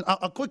postseason.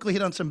 I'll quickly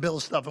hit on some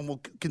Bills stuff, and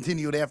we'll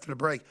continue it after the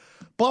break.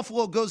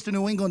 Buffalo goes to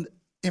New England.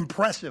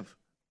 Impressive.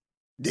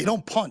 They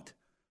don't punt.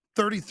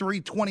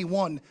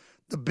 33-21.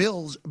 The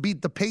Bills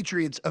beat the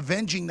Patriots,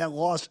 avenging that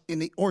loss in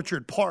the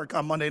Orchard Park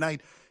on Monday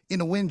night in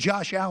a win.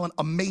 Josh Allen,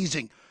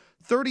 amazing.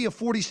 30 of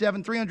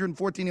 47,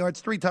 314 yards,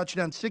 3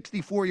 touchdowns,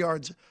 64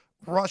 yards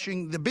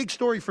rushing. The big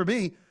story for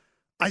me,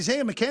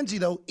 Isaiah McKenzie,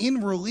 though,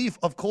 in relief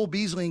of Cole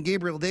Beasley and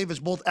Gabriel Davis,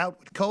 both out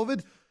with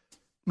COVID.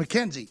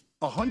 McKenzie,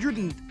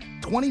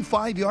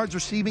 125 yards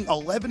receiving,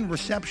 11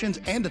 receptions,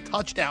 and a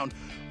touchdown.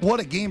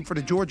 What a game for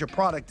the Georgia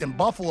product. And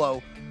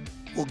Buffalo,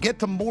 we'll get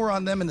to more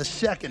on them in a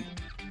second.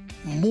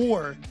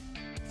 More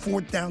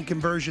 4th down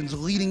conversions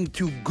leading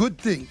to good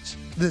things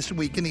this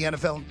week in the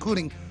NFL,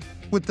 including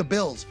with the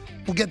Bills.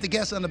 We'll get the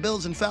guests on the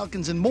Bills and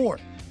Falcons and more.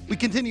 We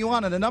continue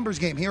on in a numbers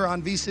game here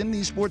on VSiN,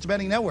 the Sports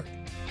Betting Network.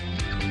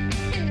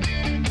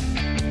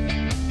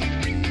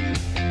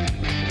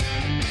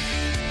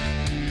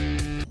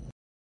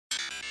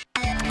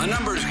 A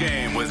numbers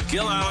game with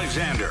Gil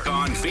Alexander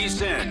on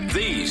VSiN,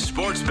 the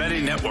Sports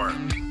Betting Network.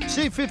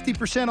 Save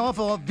 50% off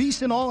a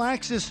VSiN All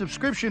Access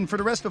subscription for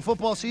the rest of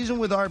football season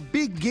with our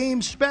big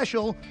game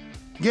special.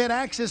 Get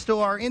access to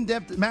our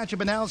in-depth matchup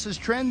analysis,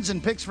 trends,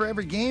 and picks for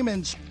every game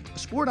and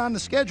sport on the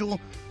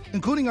schedule,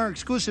 including our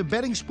exclusive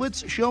betting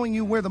splits showing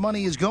you where the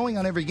money is going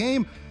on every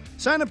game.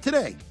 Sign up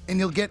today, and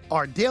you'll get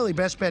our daily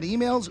best bet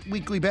emails,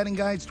 weekly betting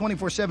guides,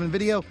 24/7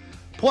 video,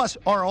 plus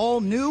our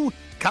all-new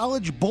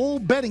College Bowl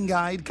betting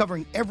guide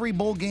covering every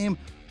bowl game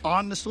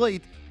on the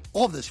slate.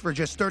 All of this for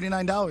just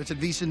 $39 at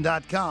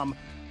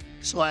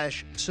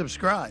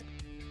VSiN.com/subscribe.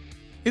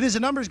 It is a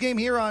numbers game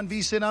here on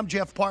VSiN. I'm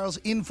Jeff Parles,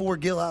 in for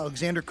Gil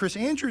Alexander. Chris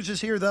Andrews is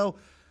here, though,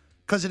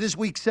 because it is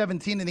Week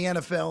 17 in the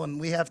NFL, and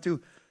we have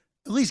to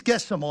at least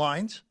guess some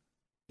lines.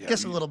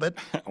 Guess a little bit.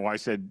 Well, I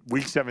said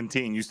Week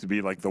 17 used to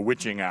be like the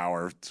witching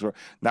hour. So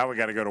now we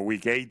got to go to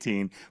Week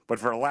 18. But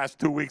for the last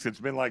 2 weeks, it's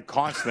been like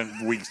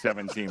constant Week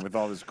 17 with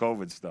all this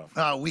COVID stuff.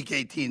 Week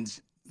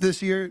 18's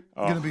this year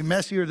going to be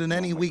messier than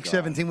any Week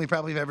 17 we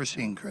probably have ever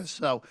seen, Chris.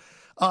 So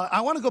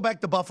I want to go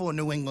back to Buffalo and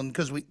New England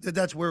because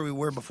that's where we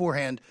were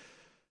beforehand.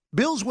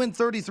 Bills win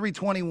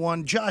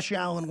 33-21. Josh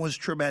Allen was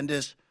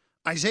tremendous.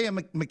 Isaiah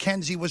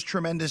McKenzie was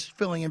tremendous,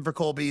 filling in for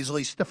Cole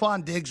Beasley.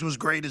 Stephon Diggs was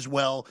great as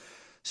well.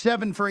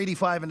 7 for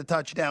 85 and a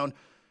touchdown.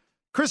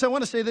 Chris, I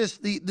want to say this.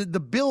 The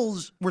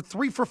Bills were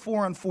 3 for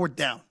 4 on 4th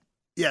down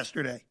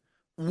yesterday.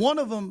 One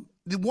of them,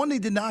 the one they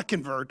did not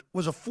convert,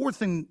 was a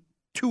 4th and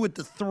 2 at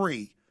the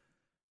 3,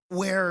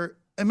 where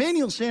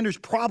Emmanuel Sanders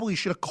probably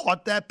should have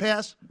caught that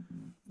pass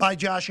by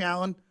Josh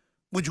Allen,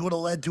 which would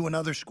have led to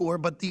another score.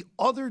 But the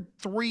other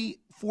 3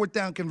 4th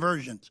down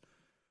conversions,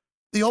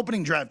 the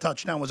opening drive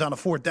touchdown was on a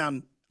 4th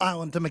down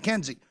island to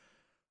McKenzie.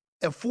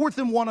 A 4th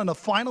and 1 on a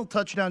final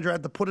touchdown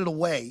drive to put it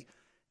away.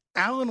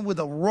 Allen with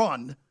a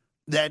run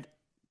that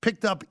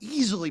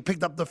easily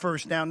picked up the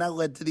first down. That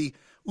led to the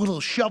little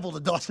shovel to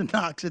Dawson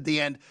Knox at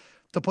the end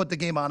to put the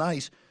game on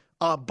ice.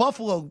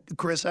 Buffalo,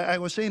 Chris, I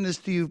was saying this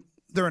to you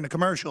during the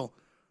commercial.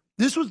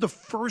 This was the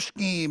first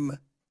game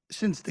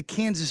since the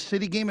Kansas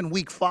City game in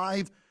Week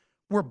 5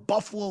 where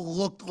Buffalo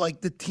looked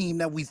like the team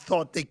that we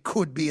thought they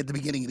could be at the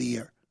beginning of the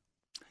year?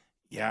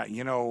 Yeah,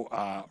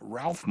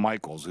 Ralph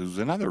Michaels, who's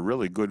another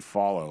really good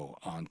follow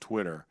on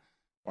Twitter.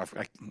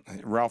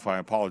 Ralph, I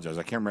apologize.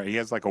 I can't remember. He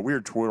has like a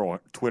weird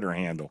Twitter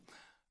handle.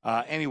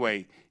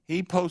 Anyway,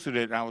 he posted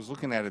it, and I was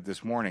looking at it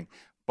this morning.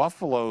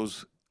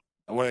 Buffalo's,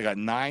 they got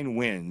 9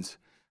 wins.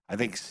 I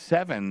think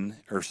 7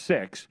 or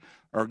 6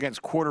 are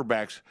against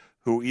quarterbacks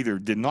who either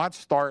did not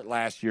start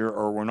last year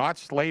or were not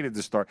slated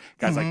to start.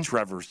 Guys like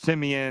Trevor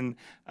Siemian,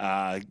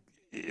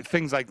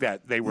 things like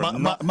that. They were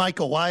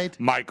Michael White.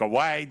 Michael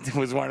White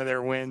was one of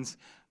their wins.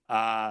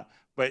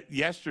 But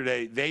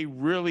yesterday, they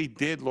really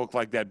did look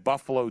like that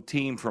Buffalo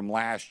team from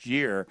last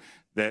year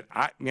that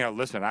I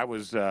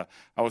was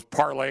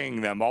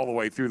parlaying them all the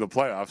way through the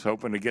playoffs,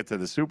 hoping to get to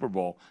the Super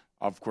Bowl.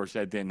 Of course,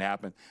 that didn't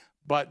happen.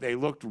 But they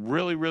looked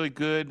really, really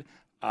good.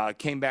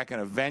 Came back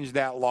and avenged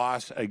that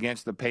loss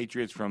against the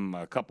Patriots from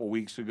a couple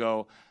weeks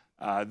ago.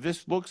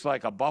 This looks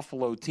like a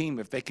Buffalo team,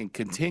 if they can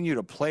continue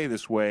to play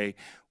this way,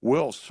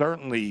 will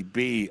certainly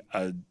be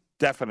a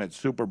definite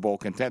Super Bowl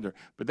contender.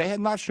 But they had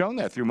not shown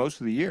that through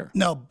most of the year.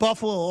 No,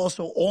 Buffalo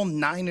also, all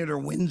 9 of their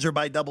wins are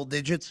by double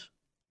digits.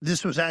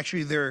 This was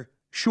actually their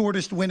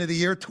shortest win of the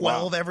year,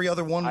 12. Wow. Every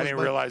other one was I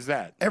didn't realize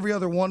that. Every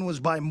other one was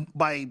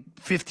by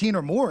 15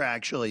 or more,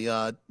 actually,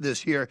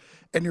 this year.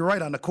 And you're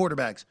right on the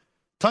quarterbacks.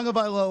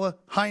 Tagovailoa,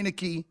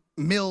 Heineke,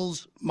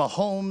 Mills,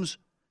 Mahomes,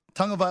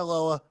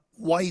 Tagovailoa,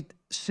 White,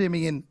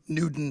 Simeon,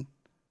 Newton,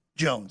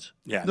 Jones.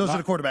 Yeah, those are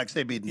the quarterbacks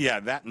they beat. Yeah,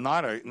 that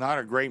not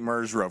a great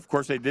merge row. Of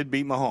course, they did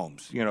beat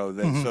Mahomes.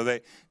 So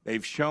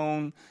they've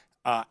shown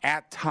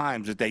at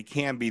times that they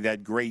can be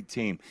that great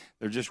team.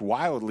 They're just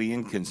wildly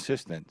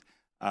inconsistent.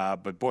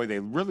 But boy, they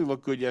really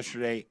looked good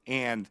yesterday,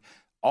 and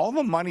all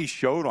the money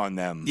showed on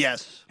them.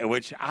 Yes,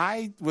 which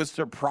I was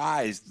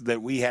surprised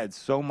that we had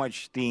so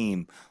much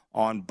steam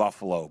on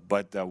Buffalo,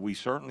 but we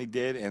certainly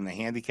did, and the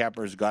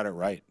handicappers got it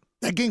right.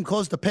 That game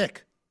closed the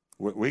pick.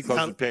 We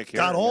closed the pick here.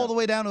 Got all the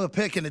way down to a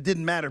pick, and it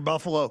didn't matter.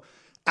 Buffalo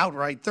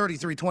outright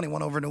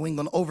 33-21 over New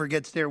England. Over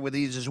gets there with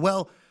ease as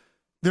well.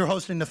 They're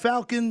hosting the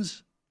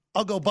Falcons.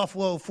 I'll go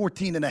Buffalo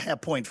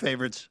 14.5-point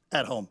favorites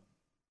at home.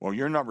 Well,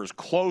 your number's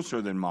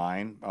closer than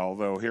mine,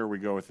 although here we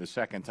go with the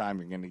second time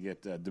you're going to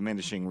get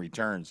diminishing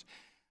returns.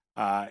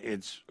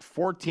 It's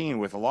 14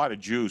 with a lot of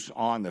juice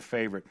on the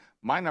favorite.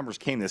 My numbers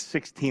came to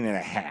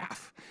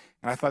 16.5.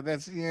 And I thought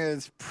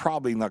it's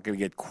probably not going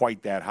to get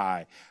quite that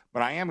high.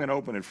 But I am going to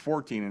open at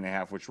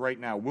 14.5, which right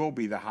now will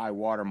be the high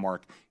water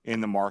mark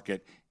in the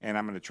market. And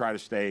I'm going to try to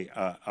stay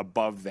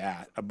above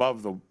that,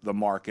 above the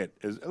market,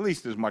 at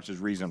least as much as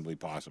reasonably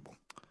possible.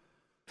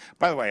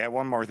 By the way, I have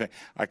one more thing.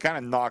 I kind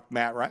of knocked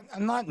Matt right.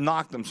 I'm not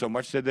knocked him so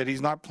much, said that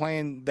he's not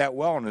playing that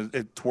well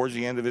towards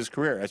the end of his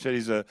career. I said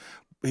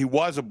he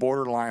was a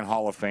borderline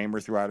Hall of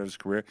Famer throughout his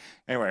career.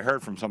 Anyway, I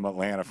heard from some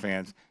Atlanta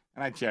fans,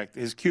 and I checked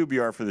his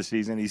QBR for the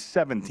season. He's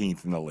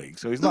 17th in the league,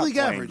 so he's not playing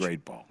average.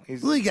 Great ball.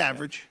 He's league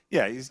average.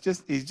 Yeah, he's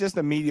just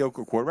a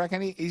mediocre quarterback,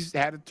 and he's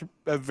had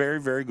a very,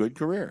 very good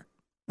career.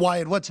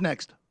 Wyatt, what's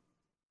next?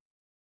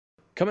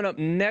 Coming up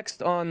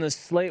next on the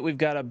slate, we've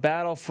got a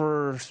battle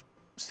for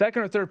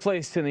second or third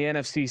place in the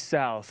NFC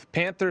South.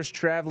 Panthers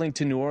traveling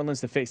to New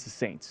Orleans to face the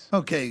Saints.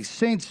 Okay,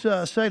 Saints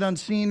sight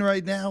unseen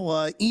right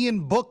now.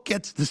 Ian Book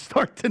gets the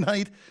start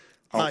tonight.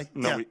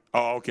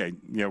 Okay.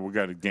 Yeah, we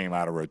got a game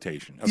out of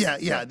rotation. Okay.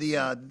 Yeah.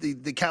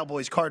 The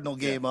Cowboys Cardinal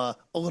game a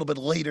little bit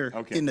later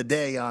in the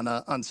day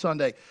on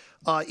Sunday.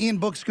 Ian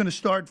Book's going to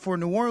start for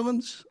New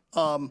Orleans.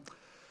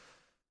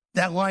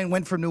 That line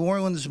went from New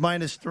Orleans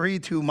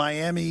 -3 to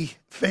Miami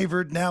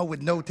favored now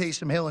with no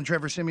Taysom Hill and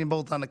Trevor Siemian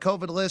both on the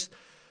COVID list.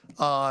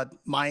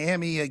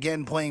 Miami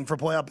again playing for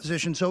playoff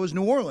position. So is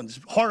New Orleans.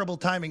 Horrible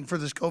timing for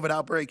this COVID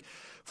outbreak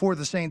for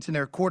the Saints in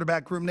their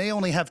quarterback room. They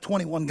only have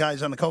 21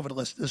 guys on the COVID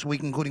list this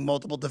week, including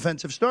multiple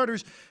defensive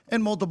starters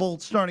and multiple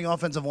starting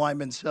offensive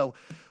linemen. So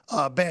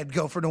bad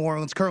go for New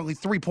Orleans. Currently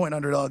 3-point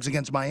underdogs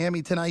against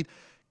Miami tonight.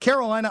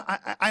 Carolina,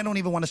 I don't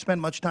even want to spend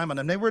much time on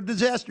them. They were a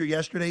disaster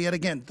yesterday yet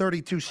again.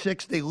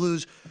 32-6, they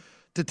lose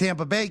to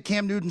Tampa Bay.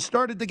 Cam Newton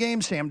started the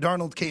game. Sam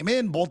Darnold came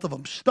in. Both of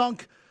them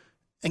stunk.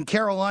 And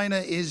Carolina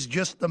is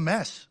just a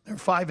mess. They're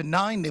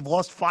 5-9. They've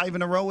lost 5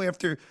 in a row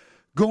after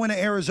going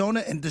to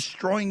Arizona and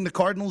destroying the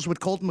Cardinals with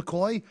Colt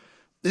McCoy.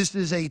 This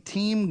is a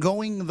team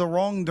going the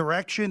wrong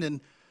direction. And,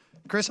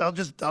 Chris, I'll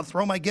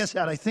throw my guess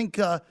out. I think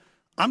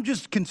I'm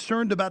just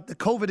concerned about the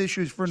COVID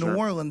issues for New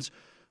Orleans.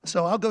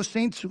 So I'll go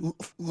Saints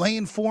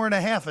laying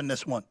 4.5 in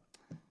this one.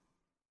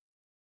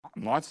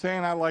 I'm not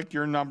saying I like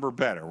your number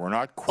better. We're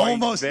not quite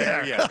almost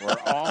there yet. We're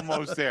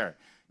almost there.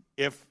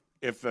 If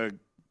the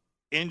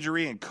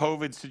injury and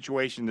COVID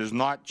situation does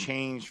not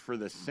change for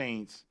the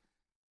Saints,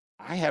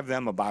 I have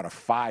them about a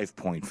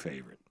 5-point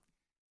favorite.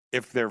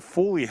 If they're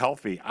fully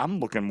healthy, I'm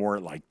looking more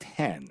at like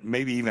 10,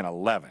 maybe even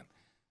 11.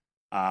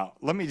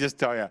 Let me just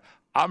tell you,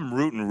 I'm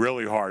rooting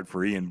really hard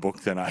for Ian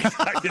Book tonight.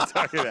 I can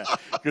tell you that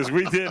because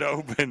we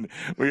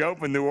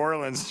opened New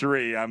Orleans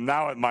 3. I'm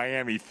now at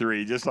Miami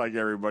 3, just like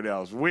everybody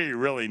else. We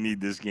really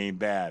need this game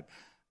bad.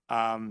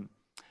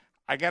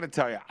 I got to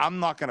tell you, I'm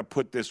not going to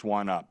put this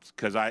one up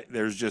because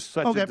there's just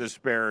such a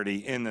disparity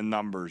in the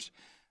numbers.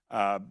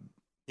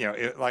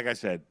 Like I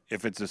said,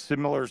 if it's a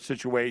similar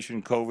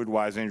situation,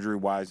 COVID-wise,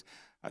 injury-wise,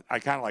 I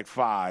kind of like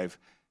 5.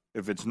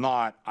 If it's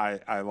not,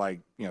 I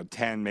like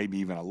 10, maybe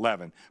even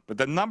 11. But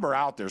the number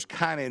out there is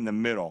kind of in the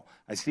middle.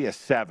 I see a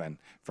 7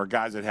 for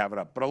guys that have it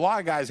up. But a lot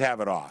of guys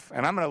have it off,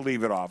 and I'm going to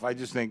leave it off. I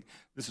just think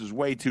this is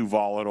way too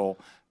volatile,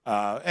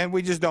 and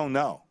we just don't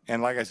know.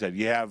 And like I said,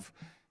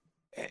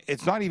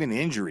 it's not even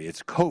injury;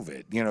 it's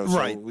COVID.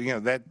 So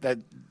that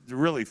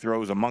really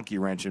throws a monkey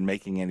wrench in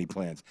making any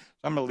plans.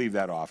 So I'm going to leave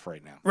that off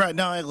right now. Right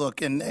now, I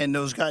look and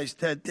those guys.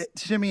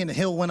 Simeon and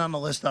Hill went on the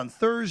list on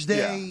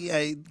Thursday.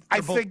 Yeah. I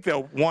think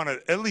they'll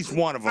at least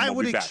one of them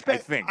will be back. I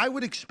think. I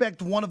would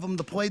expect one of them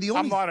to play.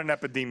 I'm not an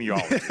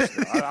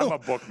epidemiologist. I'm a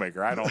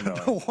bookmaker. I don't know.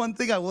 The one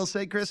thing I will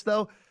say, Chris,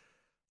 though,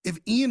 if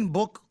Ian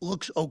Book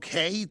looks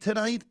okay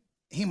tonight,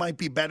 he might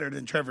be better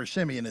than Trevor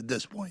Simeon at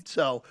this point.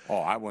 So,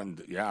 I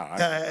wouldn't.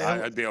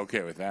 Yeah, I'd be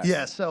okay with that.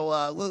 Yeah.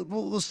 So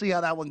we'll see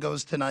how that one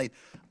goes tonight.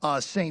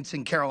 Saints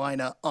in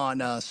Carolina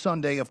on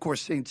Sunday. Of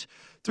course, Saints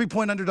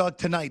 3-point underdog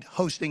tonight,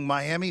 hosting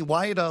Miami.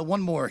 Wyatt,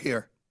 one more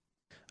here.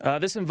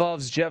 This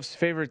involves Jeff's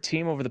favorite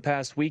team over the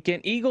past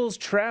weekend. Eagles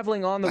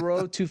traveling on the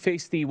road to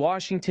face the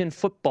Washington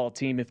football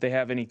team, if they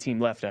have any team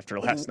left after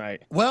last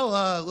night.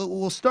 Well,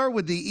 we'll start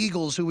with the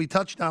Eagles, who we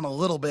touched on a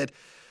little bit.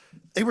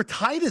 They were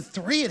tied at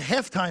 3 at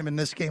halftime in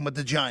this game with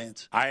the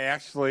Giants. I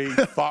actually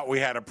thought we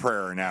had a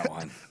prayer in that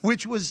one.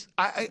 Which was,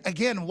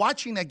 again,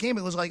 watching that game,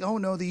 it was like, oh,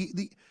 no,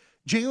 the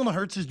Jalen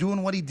Hurts is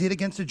doing what he did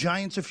against the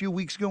Giants a few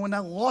weeks ago and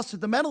now lost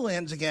at the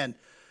Meadowlands again.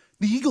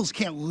 The Eagles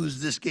can't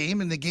lose this game,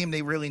 in the game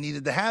they really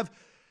needed to have.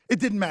 It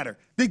didn't matter.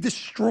 They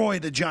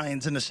destroyed the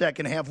Giants in the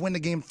second half, win the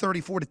game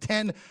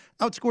 34-10,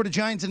 outscored the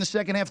Giants in the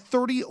second half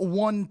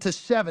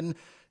 31-7.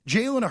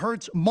 Jalen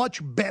Hurts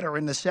much better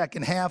in the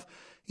second half.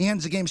 He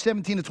ends the game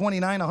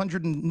 17-29,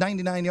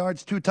 199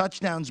 yards, 2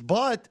 touchdowns,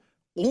 but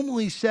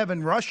only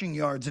 7 rushing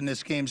yards in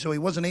this game, so he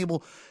wasn't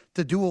able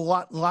to do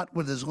a lot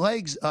with his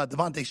legs.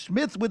 Devontae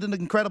Smith with an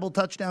incredible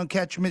touchdown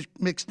catch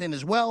mixed in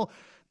as well.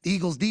 The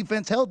Eagles'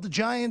 defense held the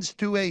Giants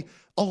to a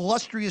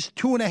illustrious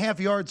 2.5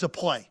 yards a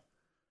play.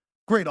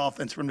 Great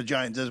offense from the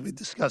Giants, as we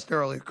discussed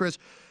earlier, Chris.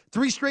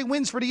 3 straight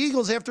wins for the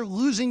Eagles after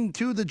losing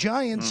to the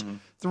Giants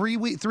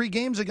 3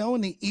 games ago,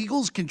 and the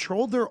Eagles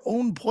controlled their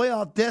own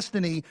playoff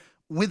destiny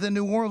with the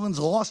New Orleans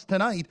loss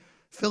tonight.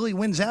 Philly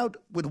wins out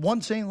with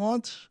 1 St.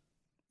 Lawrence.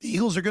 The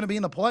Eagles are going to be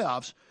in the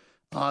playoffs.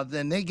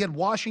 Then they get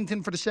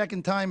Washington for the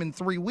second time in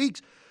 3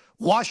 weeks.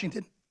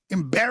 Washington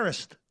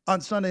embarrassed on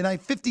Sunday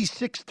night,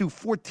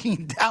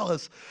 56-14.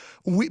 Dallas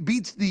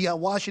beats the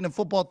Washington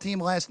football team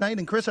last night.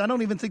 And, Chris, I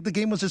don't even think the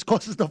game was as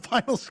close as the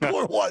final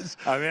score was.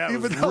 I mean,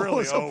 that was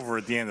really over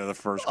at the end of the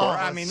first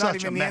quarter. I mean, not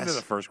even the end of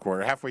the first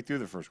quarter, halfway through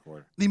the first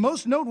quarter. The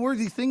most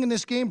noteworthy thing in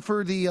this game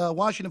for the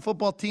Washington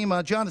football team,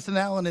 Jonathan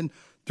Allen and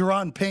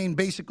Deron Payne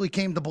basically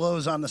came to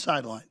blows on the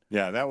sideline.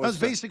 Yeah, that was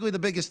basically the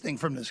biggest thing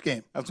from this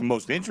game. That's the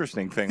most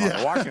interesting thing on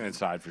the Washington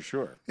side for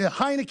sure. Yeah,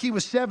 Heineke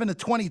was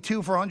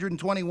 7-22 for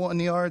 121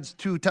 yards,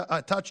 2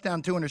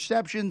 touchdown, 2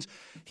 interceptions.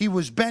 He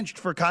was benched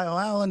for Kyle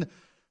Allen.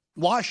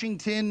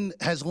 Washington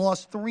has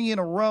lost 3 in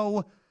a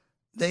row.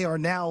 They are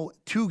now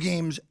 2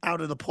 games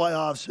out of the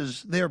playoffs,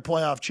 as their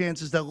playoff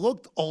chances that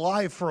looked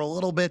alive for a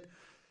little bit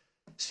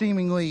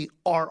seemingly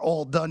are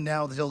all done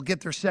now. They'll get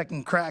their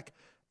second crack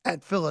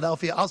at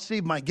Philadelphia. I'll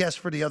save my guess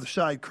for the other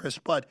side, Chris,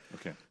 but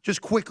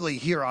just quickly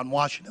here on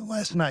Washington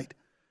last night.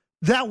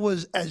 That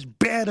was as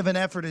bad of an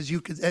effort as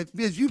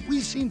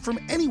we've seen from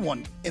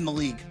anyone in the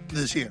league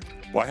this year.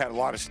 Well, I had a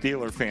lot of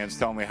Steeler fans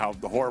tell me how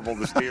horrible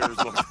the Steelers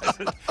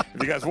looked.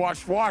 You guys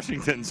watched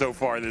Washington so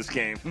far this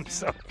game.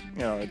 So,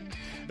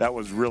 that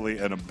was really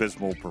an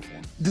abysmal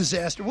performance.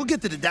 Disaster. We'll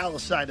get to the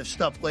Dallas side of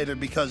stuff later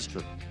because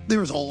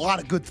there's a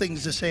lot of good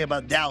things to say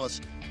about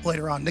Dallas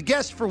later on. The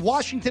guests for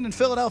Washington and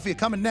Philadelphia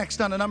coming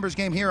next on the Numbers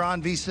Game here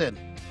on VSiN.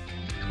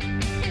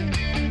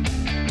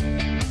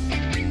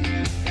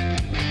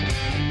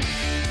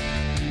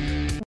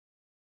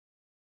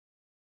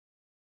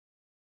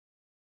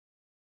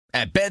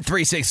 At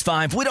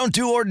Bet365, we don't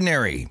do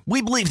ordinary.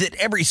 We believe that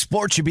every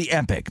sport should be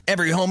epic.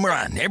 Every home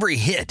run, every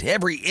hit,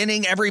 every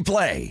inning, every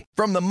play.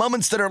 From the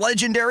moments that are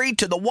legendary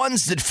to the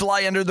ones that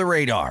fly under the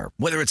radar.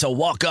 Whether it's a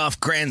walk-off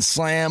grand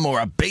slam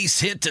or a base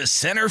hit to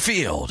center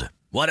field.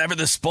 Whatever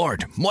the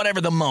sport, whatever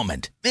the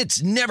moment,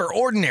 it's never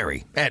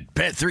ordinary at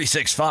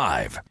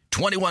Bet365.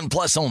 21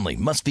 plus only.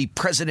 Must be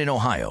present in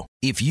Ohio.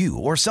 If you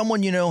or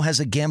someone you know has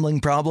a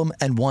gambling problem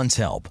and wants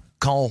help,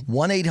 call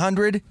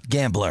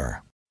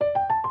 1-800-GAMBLER.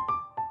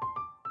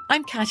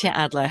 I'm Katya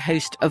Adler,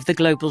 host of The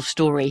Global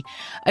Story.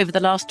 Over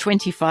the last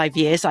 25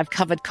 years, I've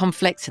covered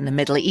conflicts in the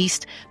Middle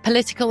East,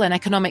 political and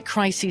economic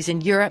crises in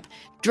Europe,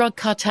 drug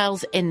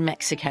cartels in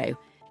Mexico.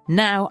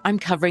 Now I'm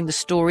covering the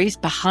stories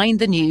behind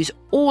the news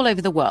all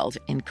over the world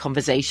in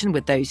conversation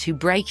with those who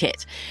break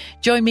it.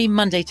 Join me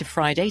Monday to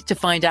Friday to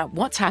find out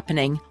what's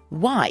happening,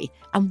 why,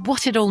 and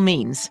what it all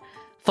means.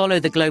 Follow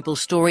The Global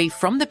Story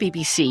from the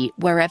BBC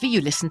wherever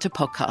you listen to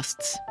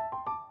podcasts.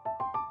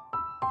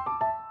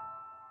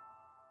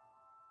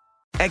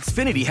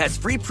 Xfinity has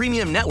free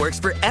premium networks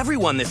for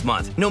everyone this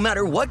month, no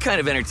matter what kind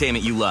of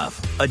entertainment you love.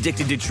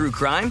 Addicted to true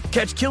crime?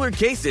 Catch killer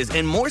cases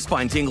and more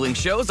spine-tingling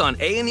shows on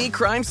A&E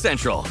Crime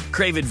Central.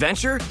 Crave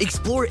adventure?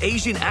 Explore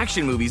Asian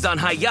action movies on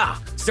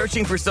Hi-YAH.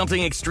 Searching for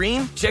something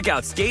extreme? Check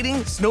out skating,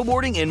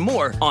 snowboarding, and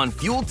more on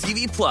Fuel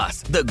TV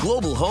Plus, the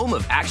global home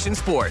of action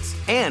sports.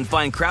 And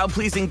find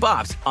crowd-pleasing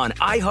bops on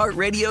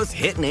iHeartRadio's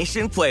Hit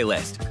Nation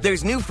playlist.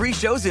 There's new free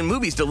shows and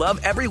movies to love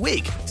every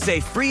week. Say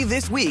free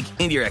this week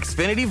in your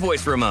Xfinity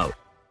voice remote.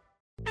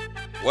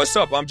 What's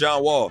up? I'm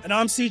John Wall. And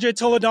I'm CJ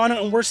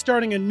Toledano, and we're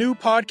starting a new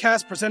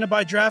podcast presented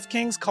by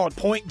DraftKings called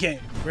Point Game.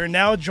 We're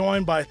now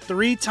joined by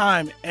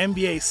three-time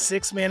NBA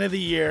Sixth Man of the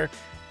Year,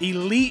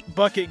 elite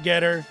bucket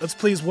getter. Let's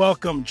please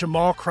welcome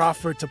Jamal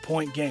Crawford to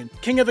Point Game.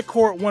 King of the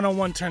Court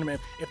one-on-one tournament.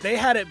 If they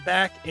had it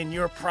back in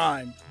your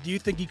prime, do you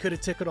think you could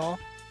have took it all?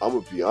 I'm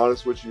going to be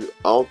honest with you.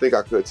 I don't think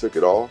I could have took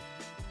it all,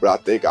 but I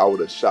think I would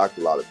have shocked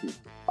a lot of people.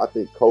 I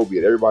think Kobe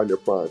and everybody in their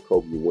prime,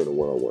 Kobe would win a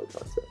one-on-one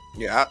contest.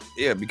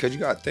 Yeah, because you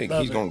got to think,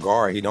 he's going to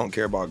guard. He don't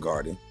care about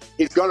guarding.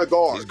 He's going to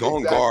guard. He's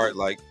going to guard.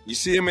 Like, you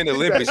see him in the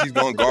Olympics, he's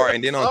going to guard.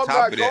 And then on top of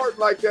that. I'm not guarding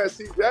like that,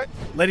 CJ.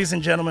 Ladies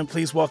and gentlemen,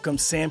 please welcome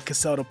Sam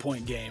Cassell to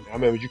Point Game. I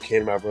remember you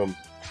came to my room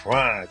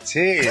crying,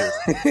 tears,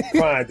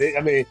 crying.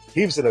 I mean,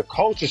 he was in a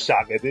culture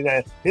shock. And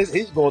then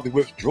he's going through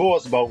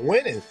withdrawals about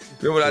winning.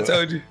 Remember what I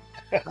told you?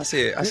 I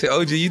said,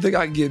 OG, you think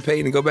I can get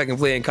paid and go back and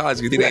play in college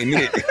because it ain't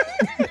it?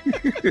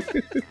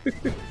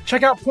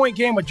 Check out Point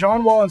Game with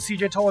John Wall and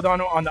CJ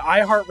Toledano on the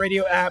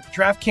iHeartRadio app,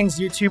 DraftKings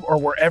YouTube, or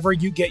wherever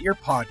you get your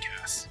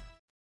podcasts.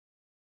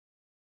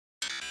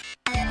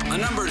 A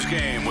numbers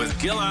game with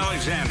Gil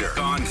Alexander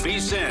on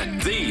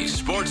VSiN, the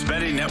Sports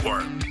Betting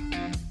Network.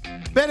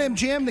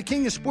 BetMGM, the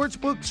king of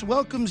sportsbooks,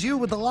 welcomes you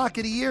with the lock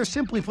of the year.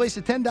 Simply place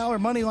a $10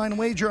 moneyline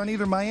wager on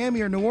either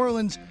Miami or New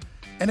Orleans.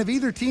 And if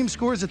either team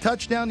scores a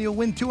touchdown, you'll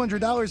win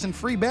 $200 in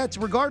free bets,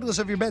 regardless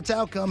of your bet's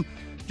outcome.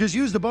 Just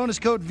use the bonus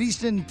code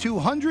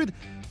VSiN200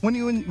 when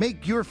you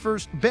make your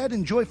first bet.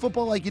 Enjoy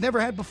football like you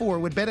never had before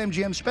with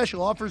BetMGM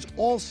special offers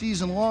all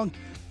season long.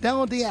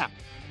 Download the app.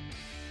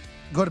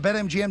 Go to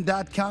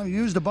BetMGM.com.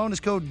 Use the bonus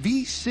code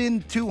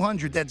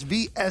VSiN200. That's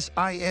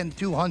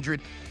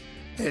VSIN200.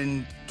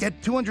 And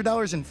get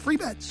 $200 in free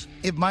bets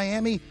if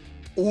Miami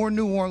or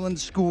New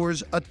Orleans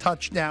scores a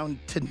touchdown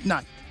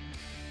tonight.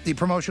 The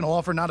promotional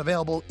offer not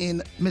available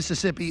in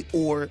Mississippi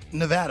or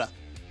Nevada.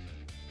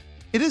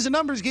 It is a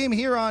numbers game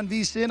here on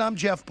VSiN. I'm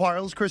Jeff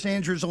Parles, Chris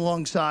Andrews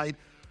alongside.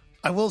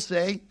 I will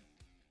say,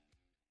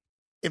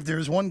 if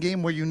there's one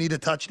game where you need a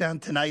touchdown,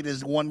 tonight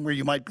is one where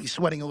you might be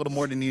sweating a little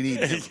more than you need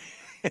to.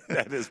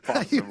 That is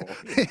possible.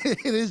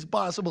 It is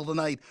possible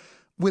tonight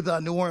with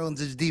New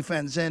Orleans'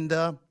 defense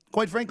and,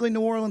 quite frankly,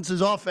 New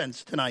Orleans'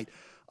 offense tonight.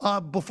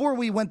 Before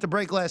we went to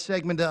break last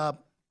segment,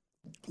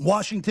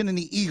 Washington and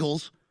the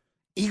Eagles.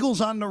 Eagles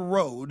on the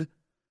road.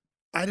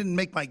 I didn't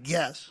make my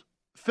guess.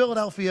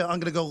 Philadelphia, I'm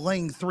going to go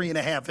laying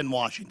 3.5 in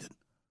Washington.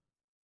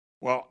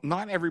 Well,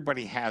 not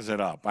everybody has it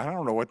up. I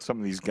don't know what some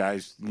of these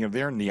guys,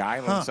 they're in the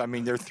islands. I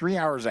mean, they're 3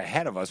 hours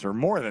ahead of us or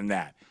more than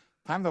that.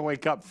 Time to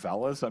wake up,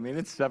 fellas. I mean,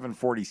 it's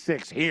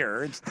 7:46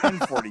 here. It's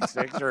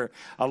 10:46 or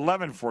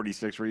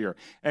 11:46 for here.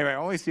 Anyway, I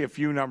only see a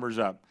few numbers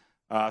up.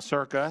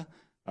 Circa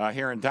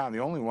here in town, the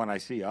only one I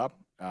see up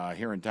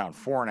here in town,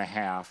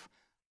 4.5.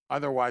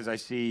 Otherwise, I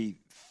see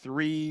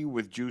 3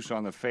 with juice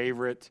on the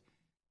favorite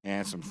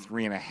and some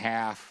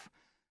 3.5.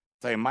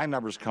 Tell you, my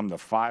numbers come to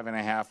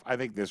 5.5. I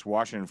think this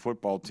Washington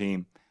football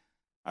team,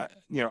 I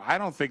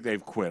don't think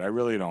they've quit. I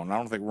really don't. I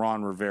don't think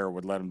Ron Rivera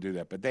would let them do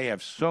that. But they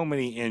have so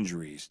many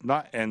injuries,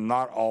 not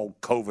all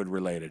COVID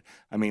related.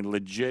 I mean,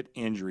 legit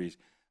injuries.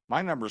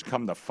 My numbers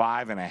come to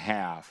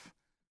 5.5.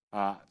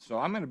 So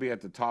I'm going to be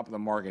at the top of the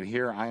market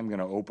here. I am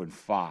going to open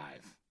 5.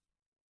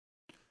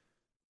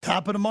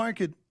 Top of the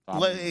market.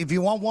 If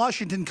you want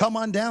Washington, come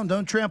on down.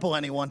 Don't trample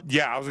anyone.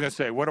 Yeah, I was going to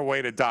say, what a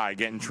way to die,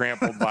 getting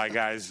trampled by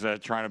guys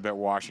trying to bet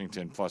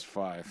Washington plus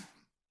 5.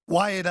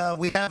 Wyatt,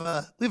 we have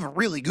a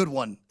really good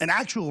one, an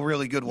actual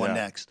really good one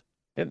next.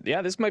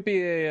 Yeah, this might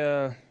be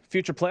a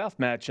future playoff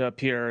matchup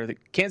here. The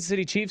Kansas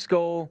City Chiefs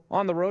go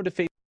on the road to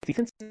face the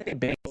Cincinnati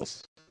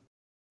Bengals.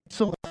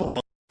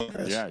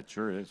 Yeah, it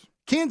sure is.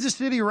 Kansas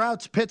City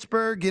routes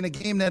Pittsburgh in a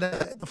game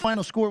that the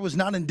final score was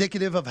not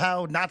indicative of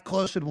how not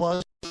close it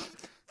was.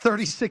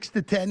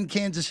 36-10,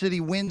 Kansas City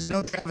wins.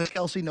 No Travis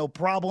Kelce, no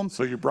problem.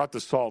 So you brought the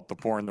salt to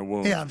pour in the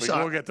wound. Yeah, I'm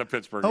sorry. We'll get to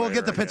Pittsburgh later. We'll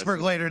get to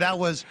Pittsburgh later. That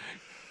was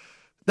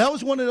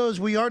one of those,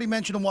 we already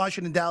mentioned the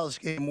Washington-Dallas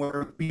game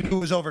where it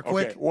was over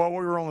quick. Okay. Well, we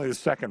were only the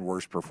second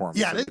worst performance.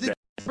 Yeah,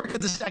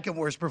 the second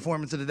worst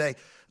performance of the day.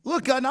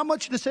 Look, not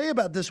much to say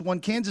about this one.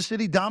 Kansas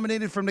City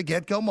dominated from the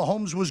get-go.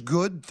 Mahomes was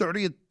good,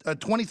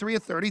 23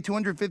 of 30,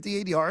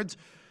 258 yards,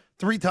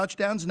 3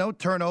 touchdowns, no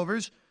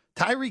turnovers.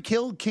 Tyreek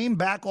Hill came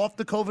back off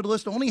the COVID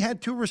list, only had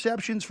 2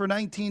 receptions for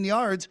 19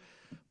 yards.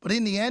 But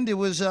in the end, it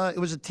was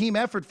a team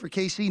effort for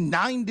KC.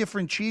 9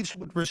 different Chiefs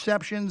with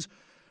receptions.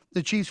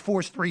 The Chiefs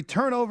forced 3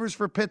 turnovers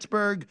for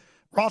Pittsburgh.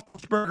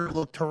 Roethlisberger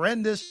looked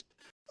horrendous.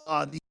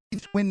 The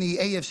Chiefs win the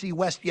AFC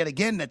West yet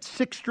again. That's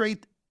 6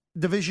 straight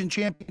division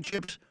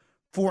championships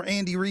for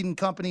Andy Reid and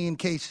company in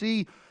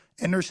KC,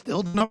 and they're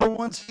still the number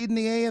 1 seed in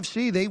the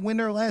AFC. They win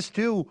their last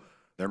 2.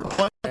 They're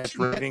the highest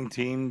rating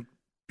team,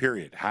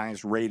 period.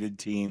 Highest rated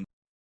team.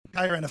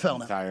 Entire NFL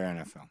now. Entire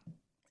NFL.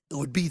 It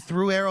would be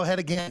through Arrowhead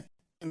again.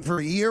 And for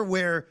a year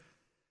where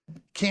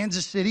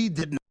Kansas City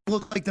did not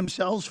look like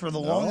themselves for the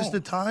longest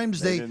of times,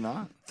 they did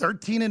not.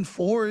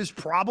 13-4 is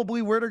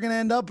probably where they're going to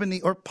end up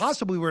or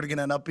possibly where they're going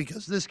to end up,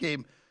 because this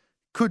game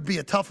could be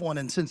a tough one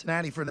in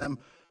Cincinnati for them.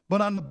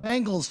 But on the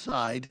Bengals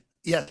side,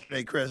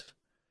 yesterday, Chris,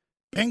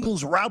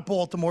 Bengals rout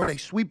Baltimore. They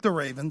sweep the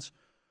Ravens.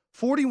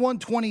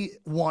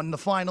 41-21, the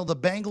final. The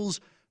Bengals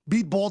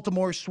beat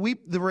Baltimore,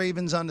 sweep the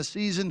Ravens on the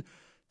season,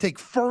 take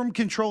firm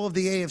control of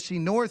the AFC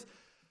North.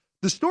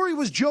 The story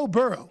was Joe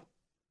Burrow,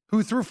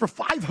 who threw for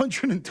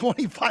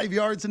 525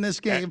 yards in this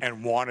game.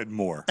 And wanted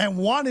more.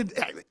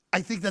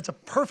 I think that's a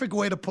perfect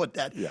way to put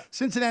that. Yeah.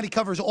 Cincinnati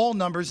covers all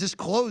numbers. This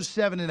closed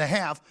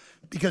 7.5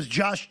 because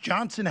Josh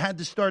Johnson had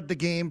to start the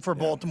game for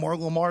Baltimore.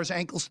 Lamar's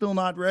ankle still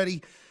not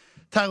ready.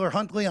 Tyler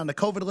Huntley on the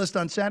COVID list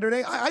on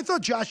Saturday. I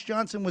thought Josh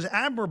Johnson was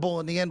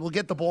admirable in the end. We'll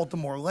get to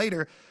Baltimore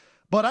later.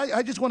 But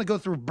I just want to go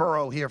through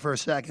Burrow here for a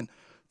second.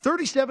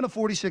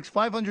 37-46,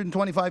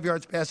 525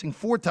 yards passing,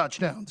 4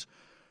 touchdowns.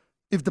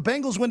 If the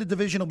Bengals win the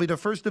division, it'll be their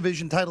first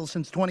division title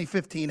since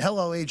 2015.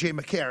 Hello, A.J.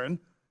 McCarron.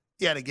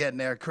 Yet again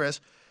there,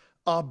 Chris.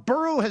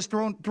 Burrow has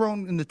thrown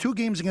in the 2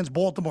 games against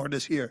Baltimore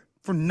this year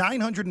for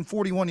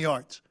 941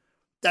 yards.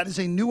 That is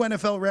a new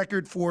NFL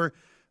record for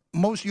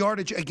most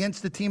yardage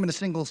against the team in a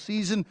single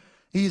season.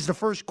 He is the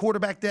first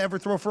quarterback to ever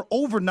throw for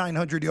over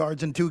 900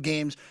 yards in 2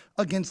 games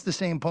against the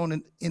same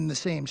opponent in the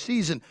same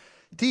season.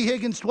 T.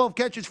 Higgins, 12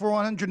 catches for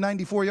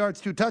 194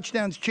 yards, 2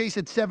 touchdowns. Chase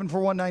at 7 for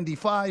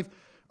 125,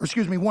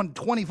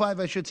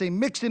 I should say.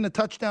 Mixon, a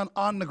touchdown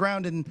on the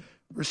ground and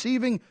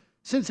receiving.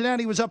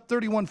 Cincinnati was up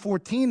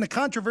 31-14. The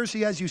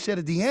controversy, as you said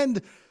at the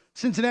end,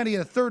 Cincinnati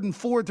had a 3rd and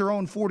 4 at their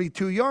own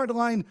 42-yard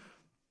line.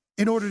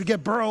 In order to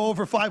get Burrow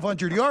over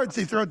 500 yards,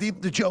 they throw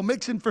deep to Joe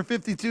Mixon for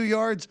 52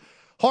 yards.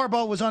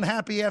 Harbaugh was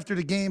unhappy after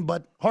the game,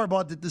 but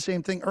Harbaugh did the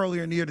same thing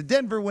earlier in the year to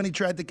Denver when he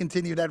tried to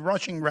continue that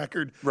rushing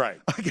record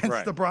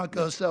against the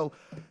Broncos. So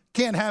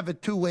can't have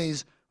it 2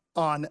 ways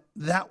on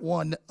that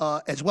one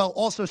as well.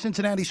 Also,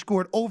 Cincinnati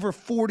scored over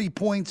 40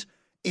 points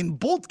in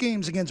both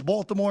games against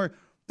Baltimore.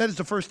 That is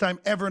the first time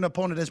ever an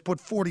opponent has put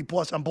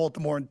 40-plus on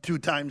Baltimore and 2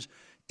 times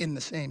in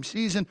the same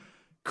season.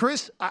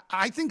 Chris,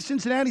 I think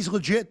Cincinnati's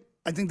legit.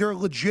 I think they're a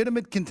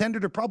legitimate contender.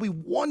 They're probably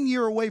 1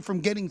 year away from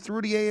getting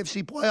through the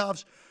AFC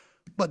playoffs,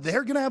 but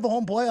they're going to have a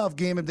home playoff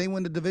game if they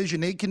win the division.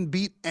 They can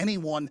beat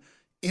anyone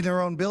in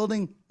their own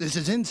building. This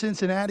is in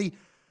Cincinnati.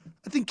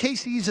 I think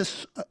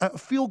KC's a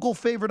field goal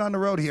favorite on the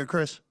road here,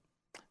 Chris.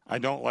 I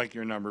don't like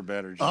your number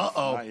better, Jeff.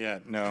 Uh-oh. Not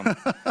yet, no.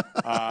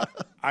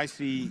 I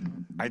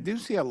do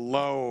see a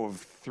low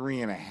of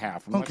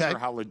 3.5. I'm not sure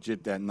how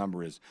legit that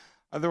number is.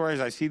 Otherwise,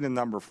 I see the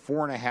number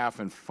 4.5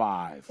 and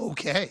 5.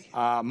 Okay.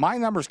 My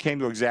numbers came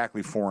to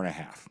exactly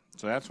 4.5.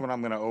 So that's when I'm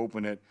going to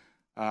open it.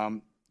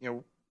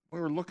 We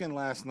were looking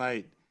last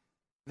night.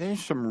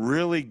 There's some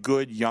really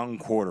good young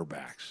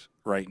quarterbacks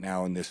right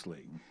now in this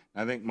league.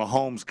 I think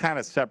Mahomes kind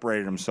of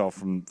separated himself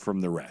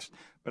from the rest.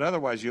 But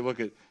otherwise, you look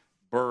at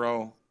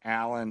Burrow,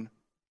 Allen,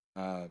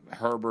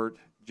 Herbert,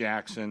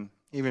 Jackson,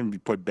 even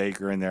put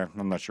Baker in there.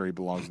 I'm not sure he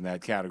belongs in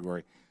that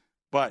category.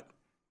 But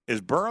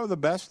is Burrow the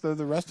best of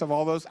the rest of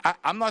all those?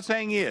 I'm not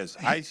saying he is.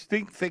 I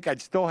think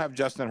I'd still have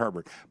Justin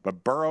Herbert.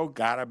 But Burrow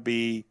got to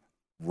be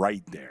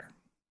right there.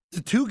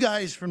 The 2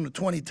 guys from the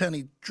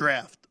 2010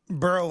 draft,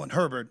 Burrow and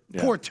Herbert,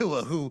 poor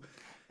Tua, who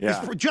is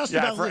just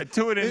about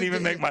Tua didn't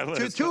even make my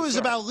list. Tua is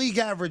about league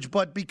average,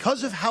 but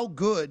because of how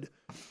good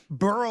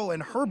Burrow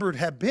and Herbert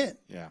have been,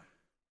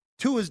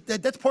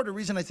 that's part of the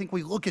reason I think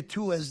we look at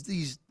Tua as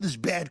this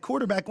bad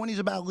quarterback when he's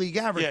about league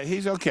average. Yeah,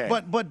 he's okay.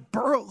 But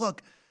Burrow,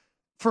 look,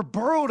 for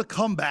Burrow to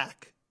come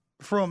back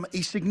from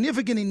a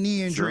significant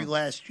knee injury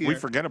last year. We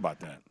forget about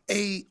that.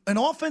 An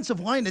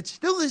offensive line that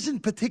still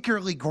isn't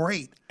particularly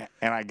great.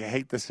 And I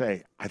hate to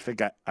say, I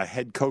think a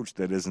head coach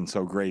that isn't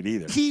so great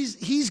either.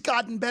 He's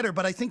gotten better,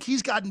 but I think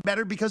he's gotten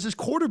better because his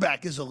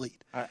quarterback is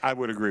elite. I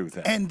would agree with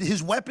that. And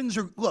his weapons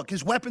are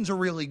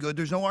really good.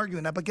 There's no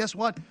arguing that. But guess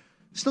what?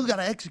 Still got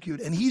to execute.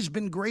 And he's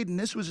been great. And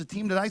this was a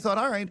team that I thought,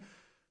 all right,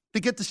 to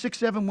get the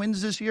 6-7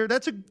 wins this year,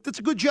 that's a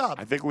good job.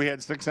 I think we had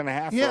 6.5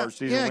 for our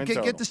season win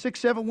total. Get the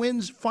 6-7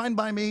 wins, fine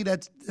by me.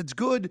 That's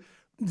good.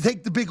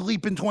 Take the big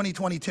leap in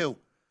 2022.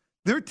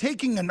 They're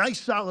taking a nice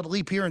solid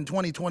leap here in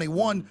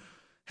 2021.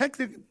 Heck,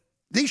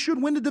 they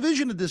should win the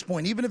division at this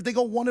point. Even if they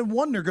go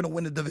 1-1, they're going to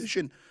win the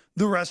division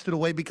the rest of the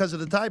way because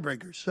of the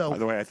tiebreakers. So, by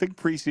the way, I think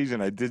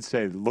preseason I did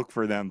say look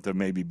for them to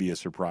maybe be a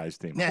surprise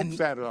team. We'll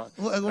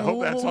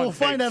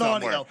find that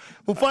audio.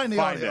 We'll find the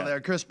audio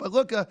there, Chris. But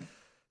look,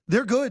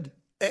 they're good.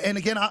 And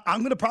again, I'm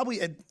going to probably,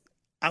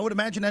 I would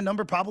imagine that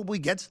number probably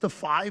gets to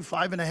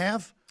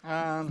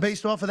 5.5,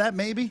 based off of that,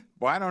 maybe.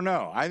 Well, I don't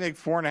know. I think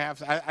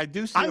 4.5. I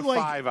do see a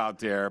 5 out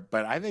there,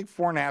 but I think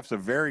 4.5 is a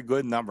very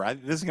good number.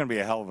 This is going to be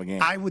a hell of a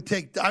game. I would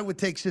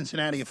take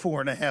Cincinnati at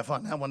 4.5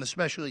 on that one,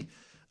 especially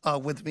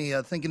with me,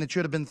 thinking it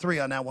should have been 3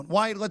 on that one.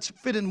 Wyatt, let's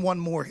fit in one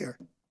more here.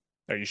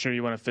 Are you sure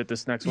you want to fit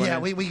this next one Yeah,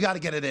 in? we got to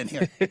get it in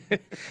here.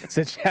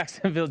 The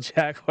Jacksonville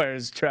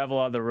Jaguars travel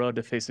on the road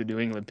to face the New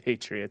England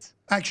Patriots.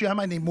 Actually, I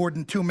might need more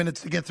than 2 minutes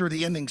to get through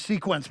the ending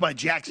sequence by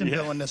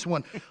Jacksonville in this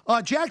one.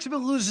 Jacksonville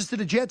loses to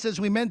the Jets, as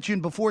we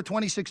mentioned before,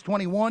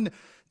 26-21.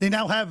 They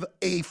now have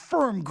a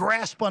firm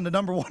grasp on the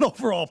number 1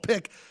 overall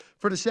pick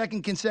for the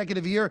second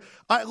consecutive year.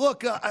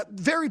 Look, a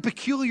very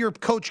peculiar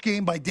coach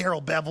game by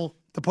Darrell Bevell,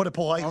 to put it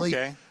politely.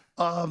 Okay.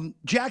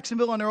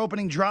 Jacksonville on their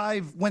opening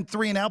drive went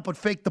 3 and out, but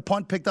faked the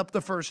punt, picked up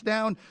the first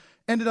down,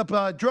 ended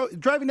up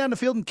driving down the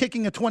field and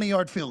kicking a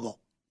 20-yard field goal.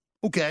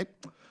 Okay.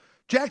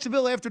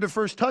 Jacksonville, after the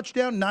first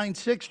touchdown,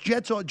 9-6.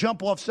 Jets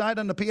jump offside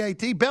on the PAT.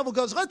 Bevell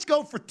goes, let's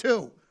go for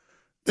 2.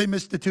 They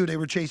missed the 2. They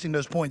were chasing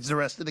those points the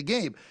rest of the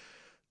game.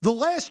 The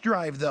last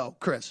drive, though,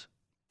 Chris,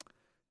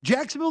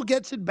 Jacksonville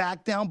gets it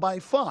back down by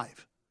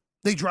 5.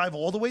 They drive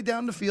all the way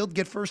down the field,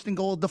 get first and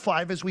goal at the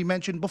 5, as we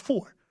mentioned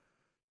before.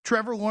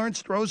 Trevor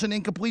Lawrence throws an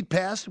incomplete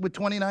pass with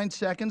 29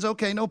 seconds.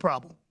 Okay, no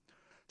problem.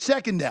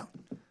 Second down.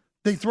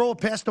 They throw a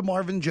pass to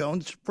Marvin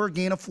Jones for a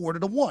gain of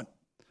 4-1.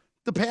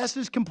 The pass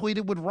is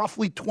completed with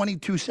roughly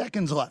 22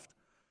 seconds left.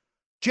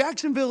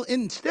 Jacksonville,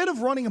 instead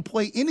of running a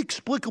play,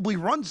 inexplicably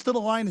runs to the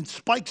line and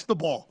spikes the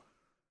ball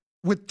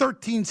with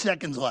 13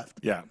 seconds left.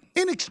 Yeah.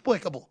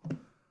 Inexplicable.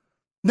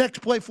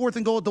 Next play, 4th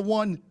and goal at the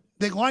 1.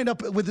 They line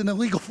up with an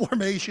illegal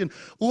formation.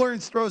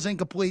 Lawrence throws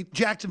incomplete.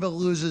 Jacksonville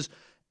loses.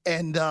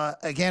 And,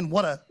 again,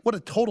 what a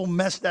total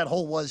mess that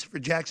hole was for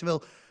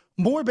Jacksonville.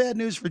 More bad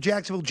news for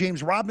Jacksonville.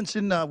 James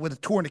Robinson with a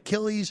torn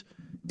Achilles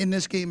in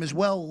this game as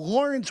well.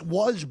 Lawrence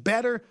was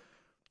better,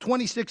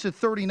 26 of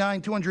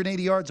 39,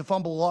 280 yards, a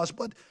fumble loss.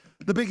 But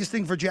the biggest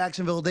thing for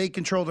Jacksonville, they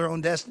control their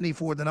own destiny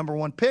for the number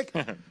 1 pick.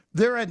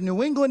 They're at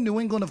New England. New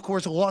England, of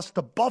course, lost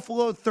to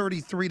Buffalo,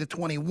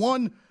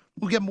 33-21.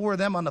 We'll get more of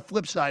them on the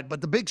flip side.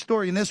 But the big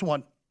story in this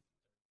one,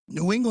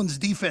 New England's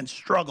defense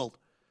struggled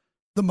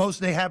the most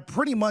they have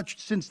pretty much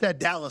since that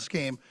Dallas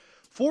game.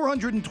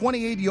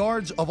 428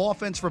 yards of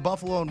offense for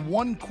Buffalo. And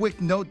one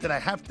quick note that I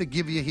have to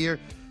give you here,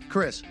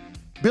 Chris.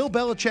 Bill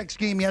Belichick's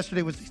game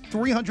yesterday was the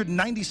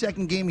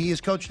 392nd game he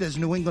has coached as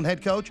New England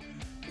head coach.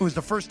 It was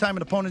the first time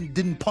an opponent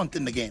didn't punt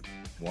in the game.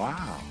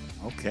 Wow.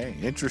 Okay.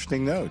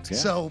 Interesting note. Yeah.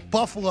 So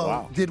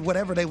Buffalo did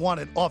whatever they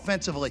wanted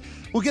offensively.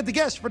 We'll get the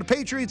guests for the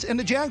Patriots and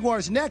the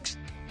Jaguars next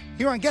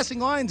here on Guessing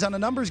Lines on the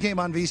Numbers Game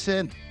on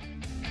VSiN.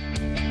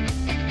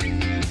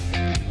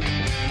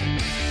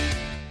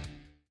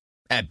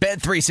 At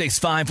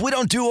Bet365, we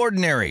don't do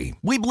ordinary.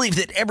 We believe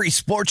that every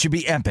sport should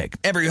be epic.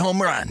 Every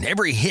home run,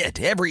 every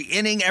hit, every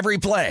inning, every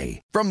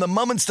play. From the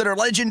moments that are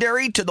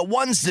legendary to the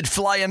ones that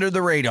fly under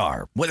the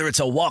radar. Whether it's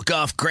a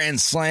walk-off grand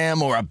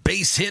slam or a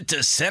base hit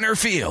to center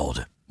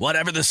field.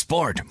 Whatever the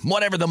sport,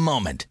 whatever the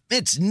moment.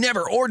 It's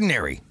never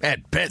ordinary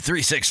at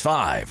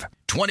Bet365.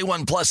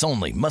 21 plus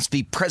only. Must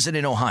be present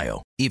in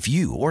Ohio. If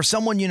you or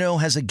someone you know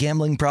has a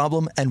gambling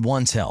problem and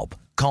wants help,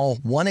 call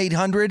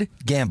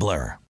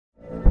 1-800-GAMBLER.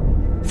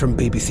 From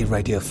BBC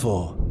Radio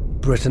 4,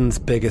 Britain's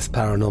biggest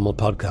paranormal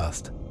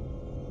podcast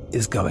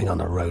is going on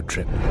a road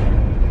trip.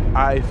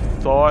 I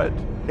thought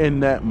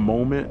in that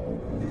moment,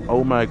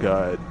 oh my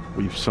God,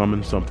 we've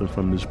summoned something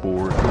from this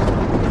board.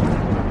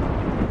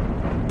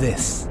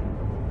 This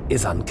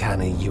is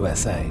Uncanny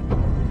USA.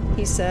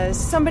 He says,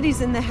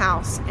 somebody's in the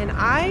house, and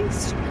I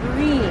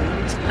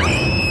screamed.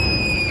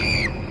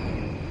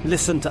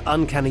 Listen to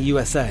Uncanny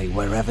USA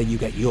wherever you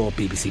get your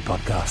BBC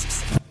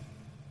podcasts,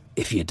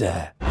 if you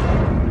dare.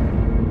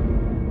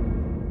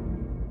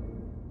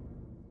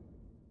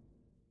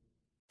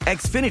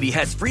 Xfinity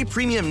has free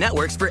premium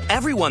networks for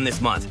everyone this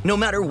month, no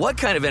matter what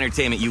kind of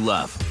entertainment you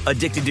love.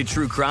 Addicted to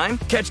true crime?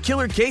 Catch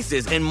killer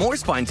cases and more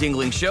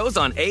spine-tingling shows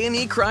on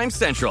A&E Crime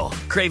Central.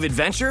 Crave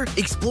adventure?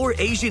 Explore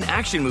Asian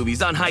action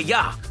movies on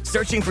Hi-YAH.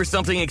 Searching for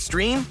something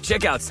extreme?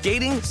 Check out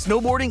skating,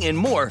 snowboarding, and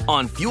more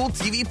on Fuel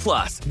TV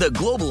Plus, the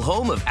global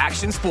home of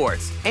action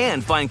sports.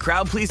 And find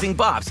crowd-pleasing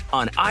bops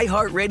on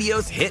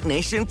iHeartRadio's Hit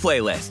Nation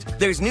playlist.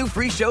 There's new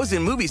free shows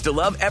and movies to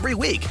love every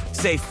week.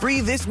 Say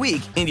free this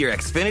week in your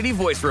Xfinity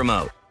voice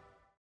remote.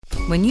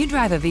 When you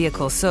drive a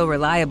vehicle so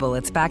reliable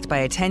it's backed by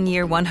a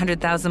 10-year,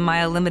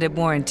 100,000-mile limited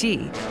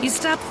warranty, you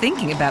stop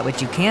thinking about what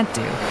you can't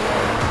do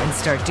and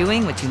start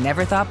doing what you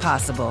never thought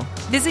possible.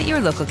 Visit your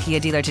local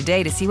Kia dealer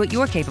today to see what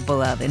you're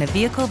capable of in a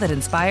vehicle that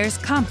inspires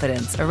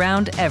confidence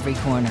around every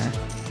corner.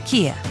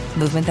 Kia,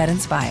 movement that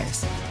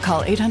inspires.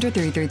 Call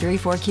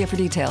 800-333-4KIA for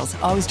details.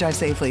 Always drive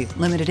safely.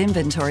 Limited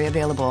inventory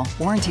available.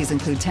 Warranties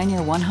include 10-year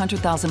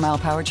 100,000-mile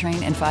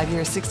powertrain and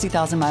 5-year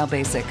 60,000-mile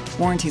basic.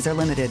 Warranties are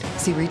limited.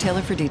 See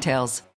retailer for details.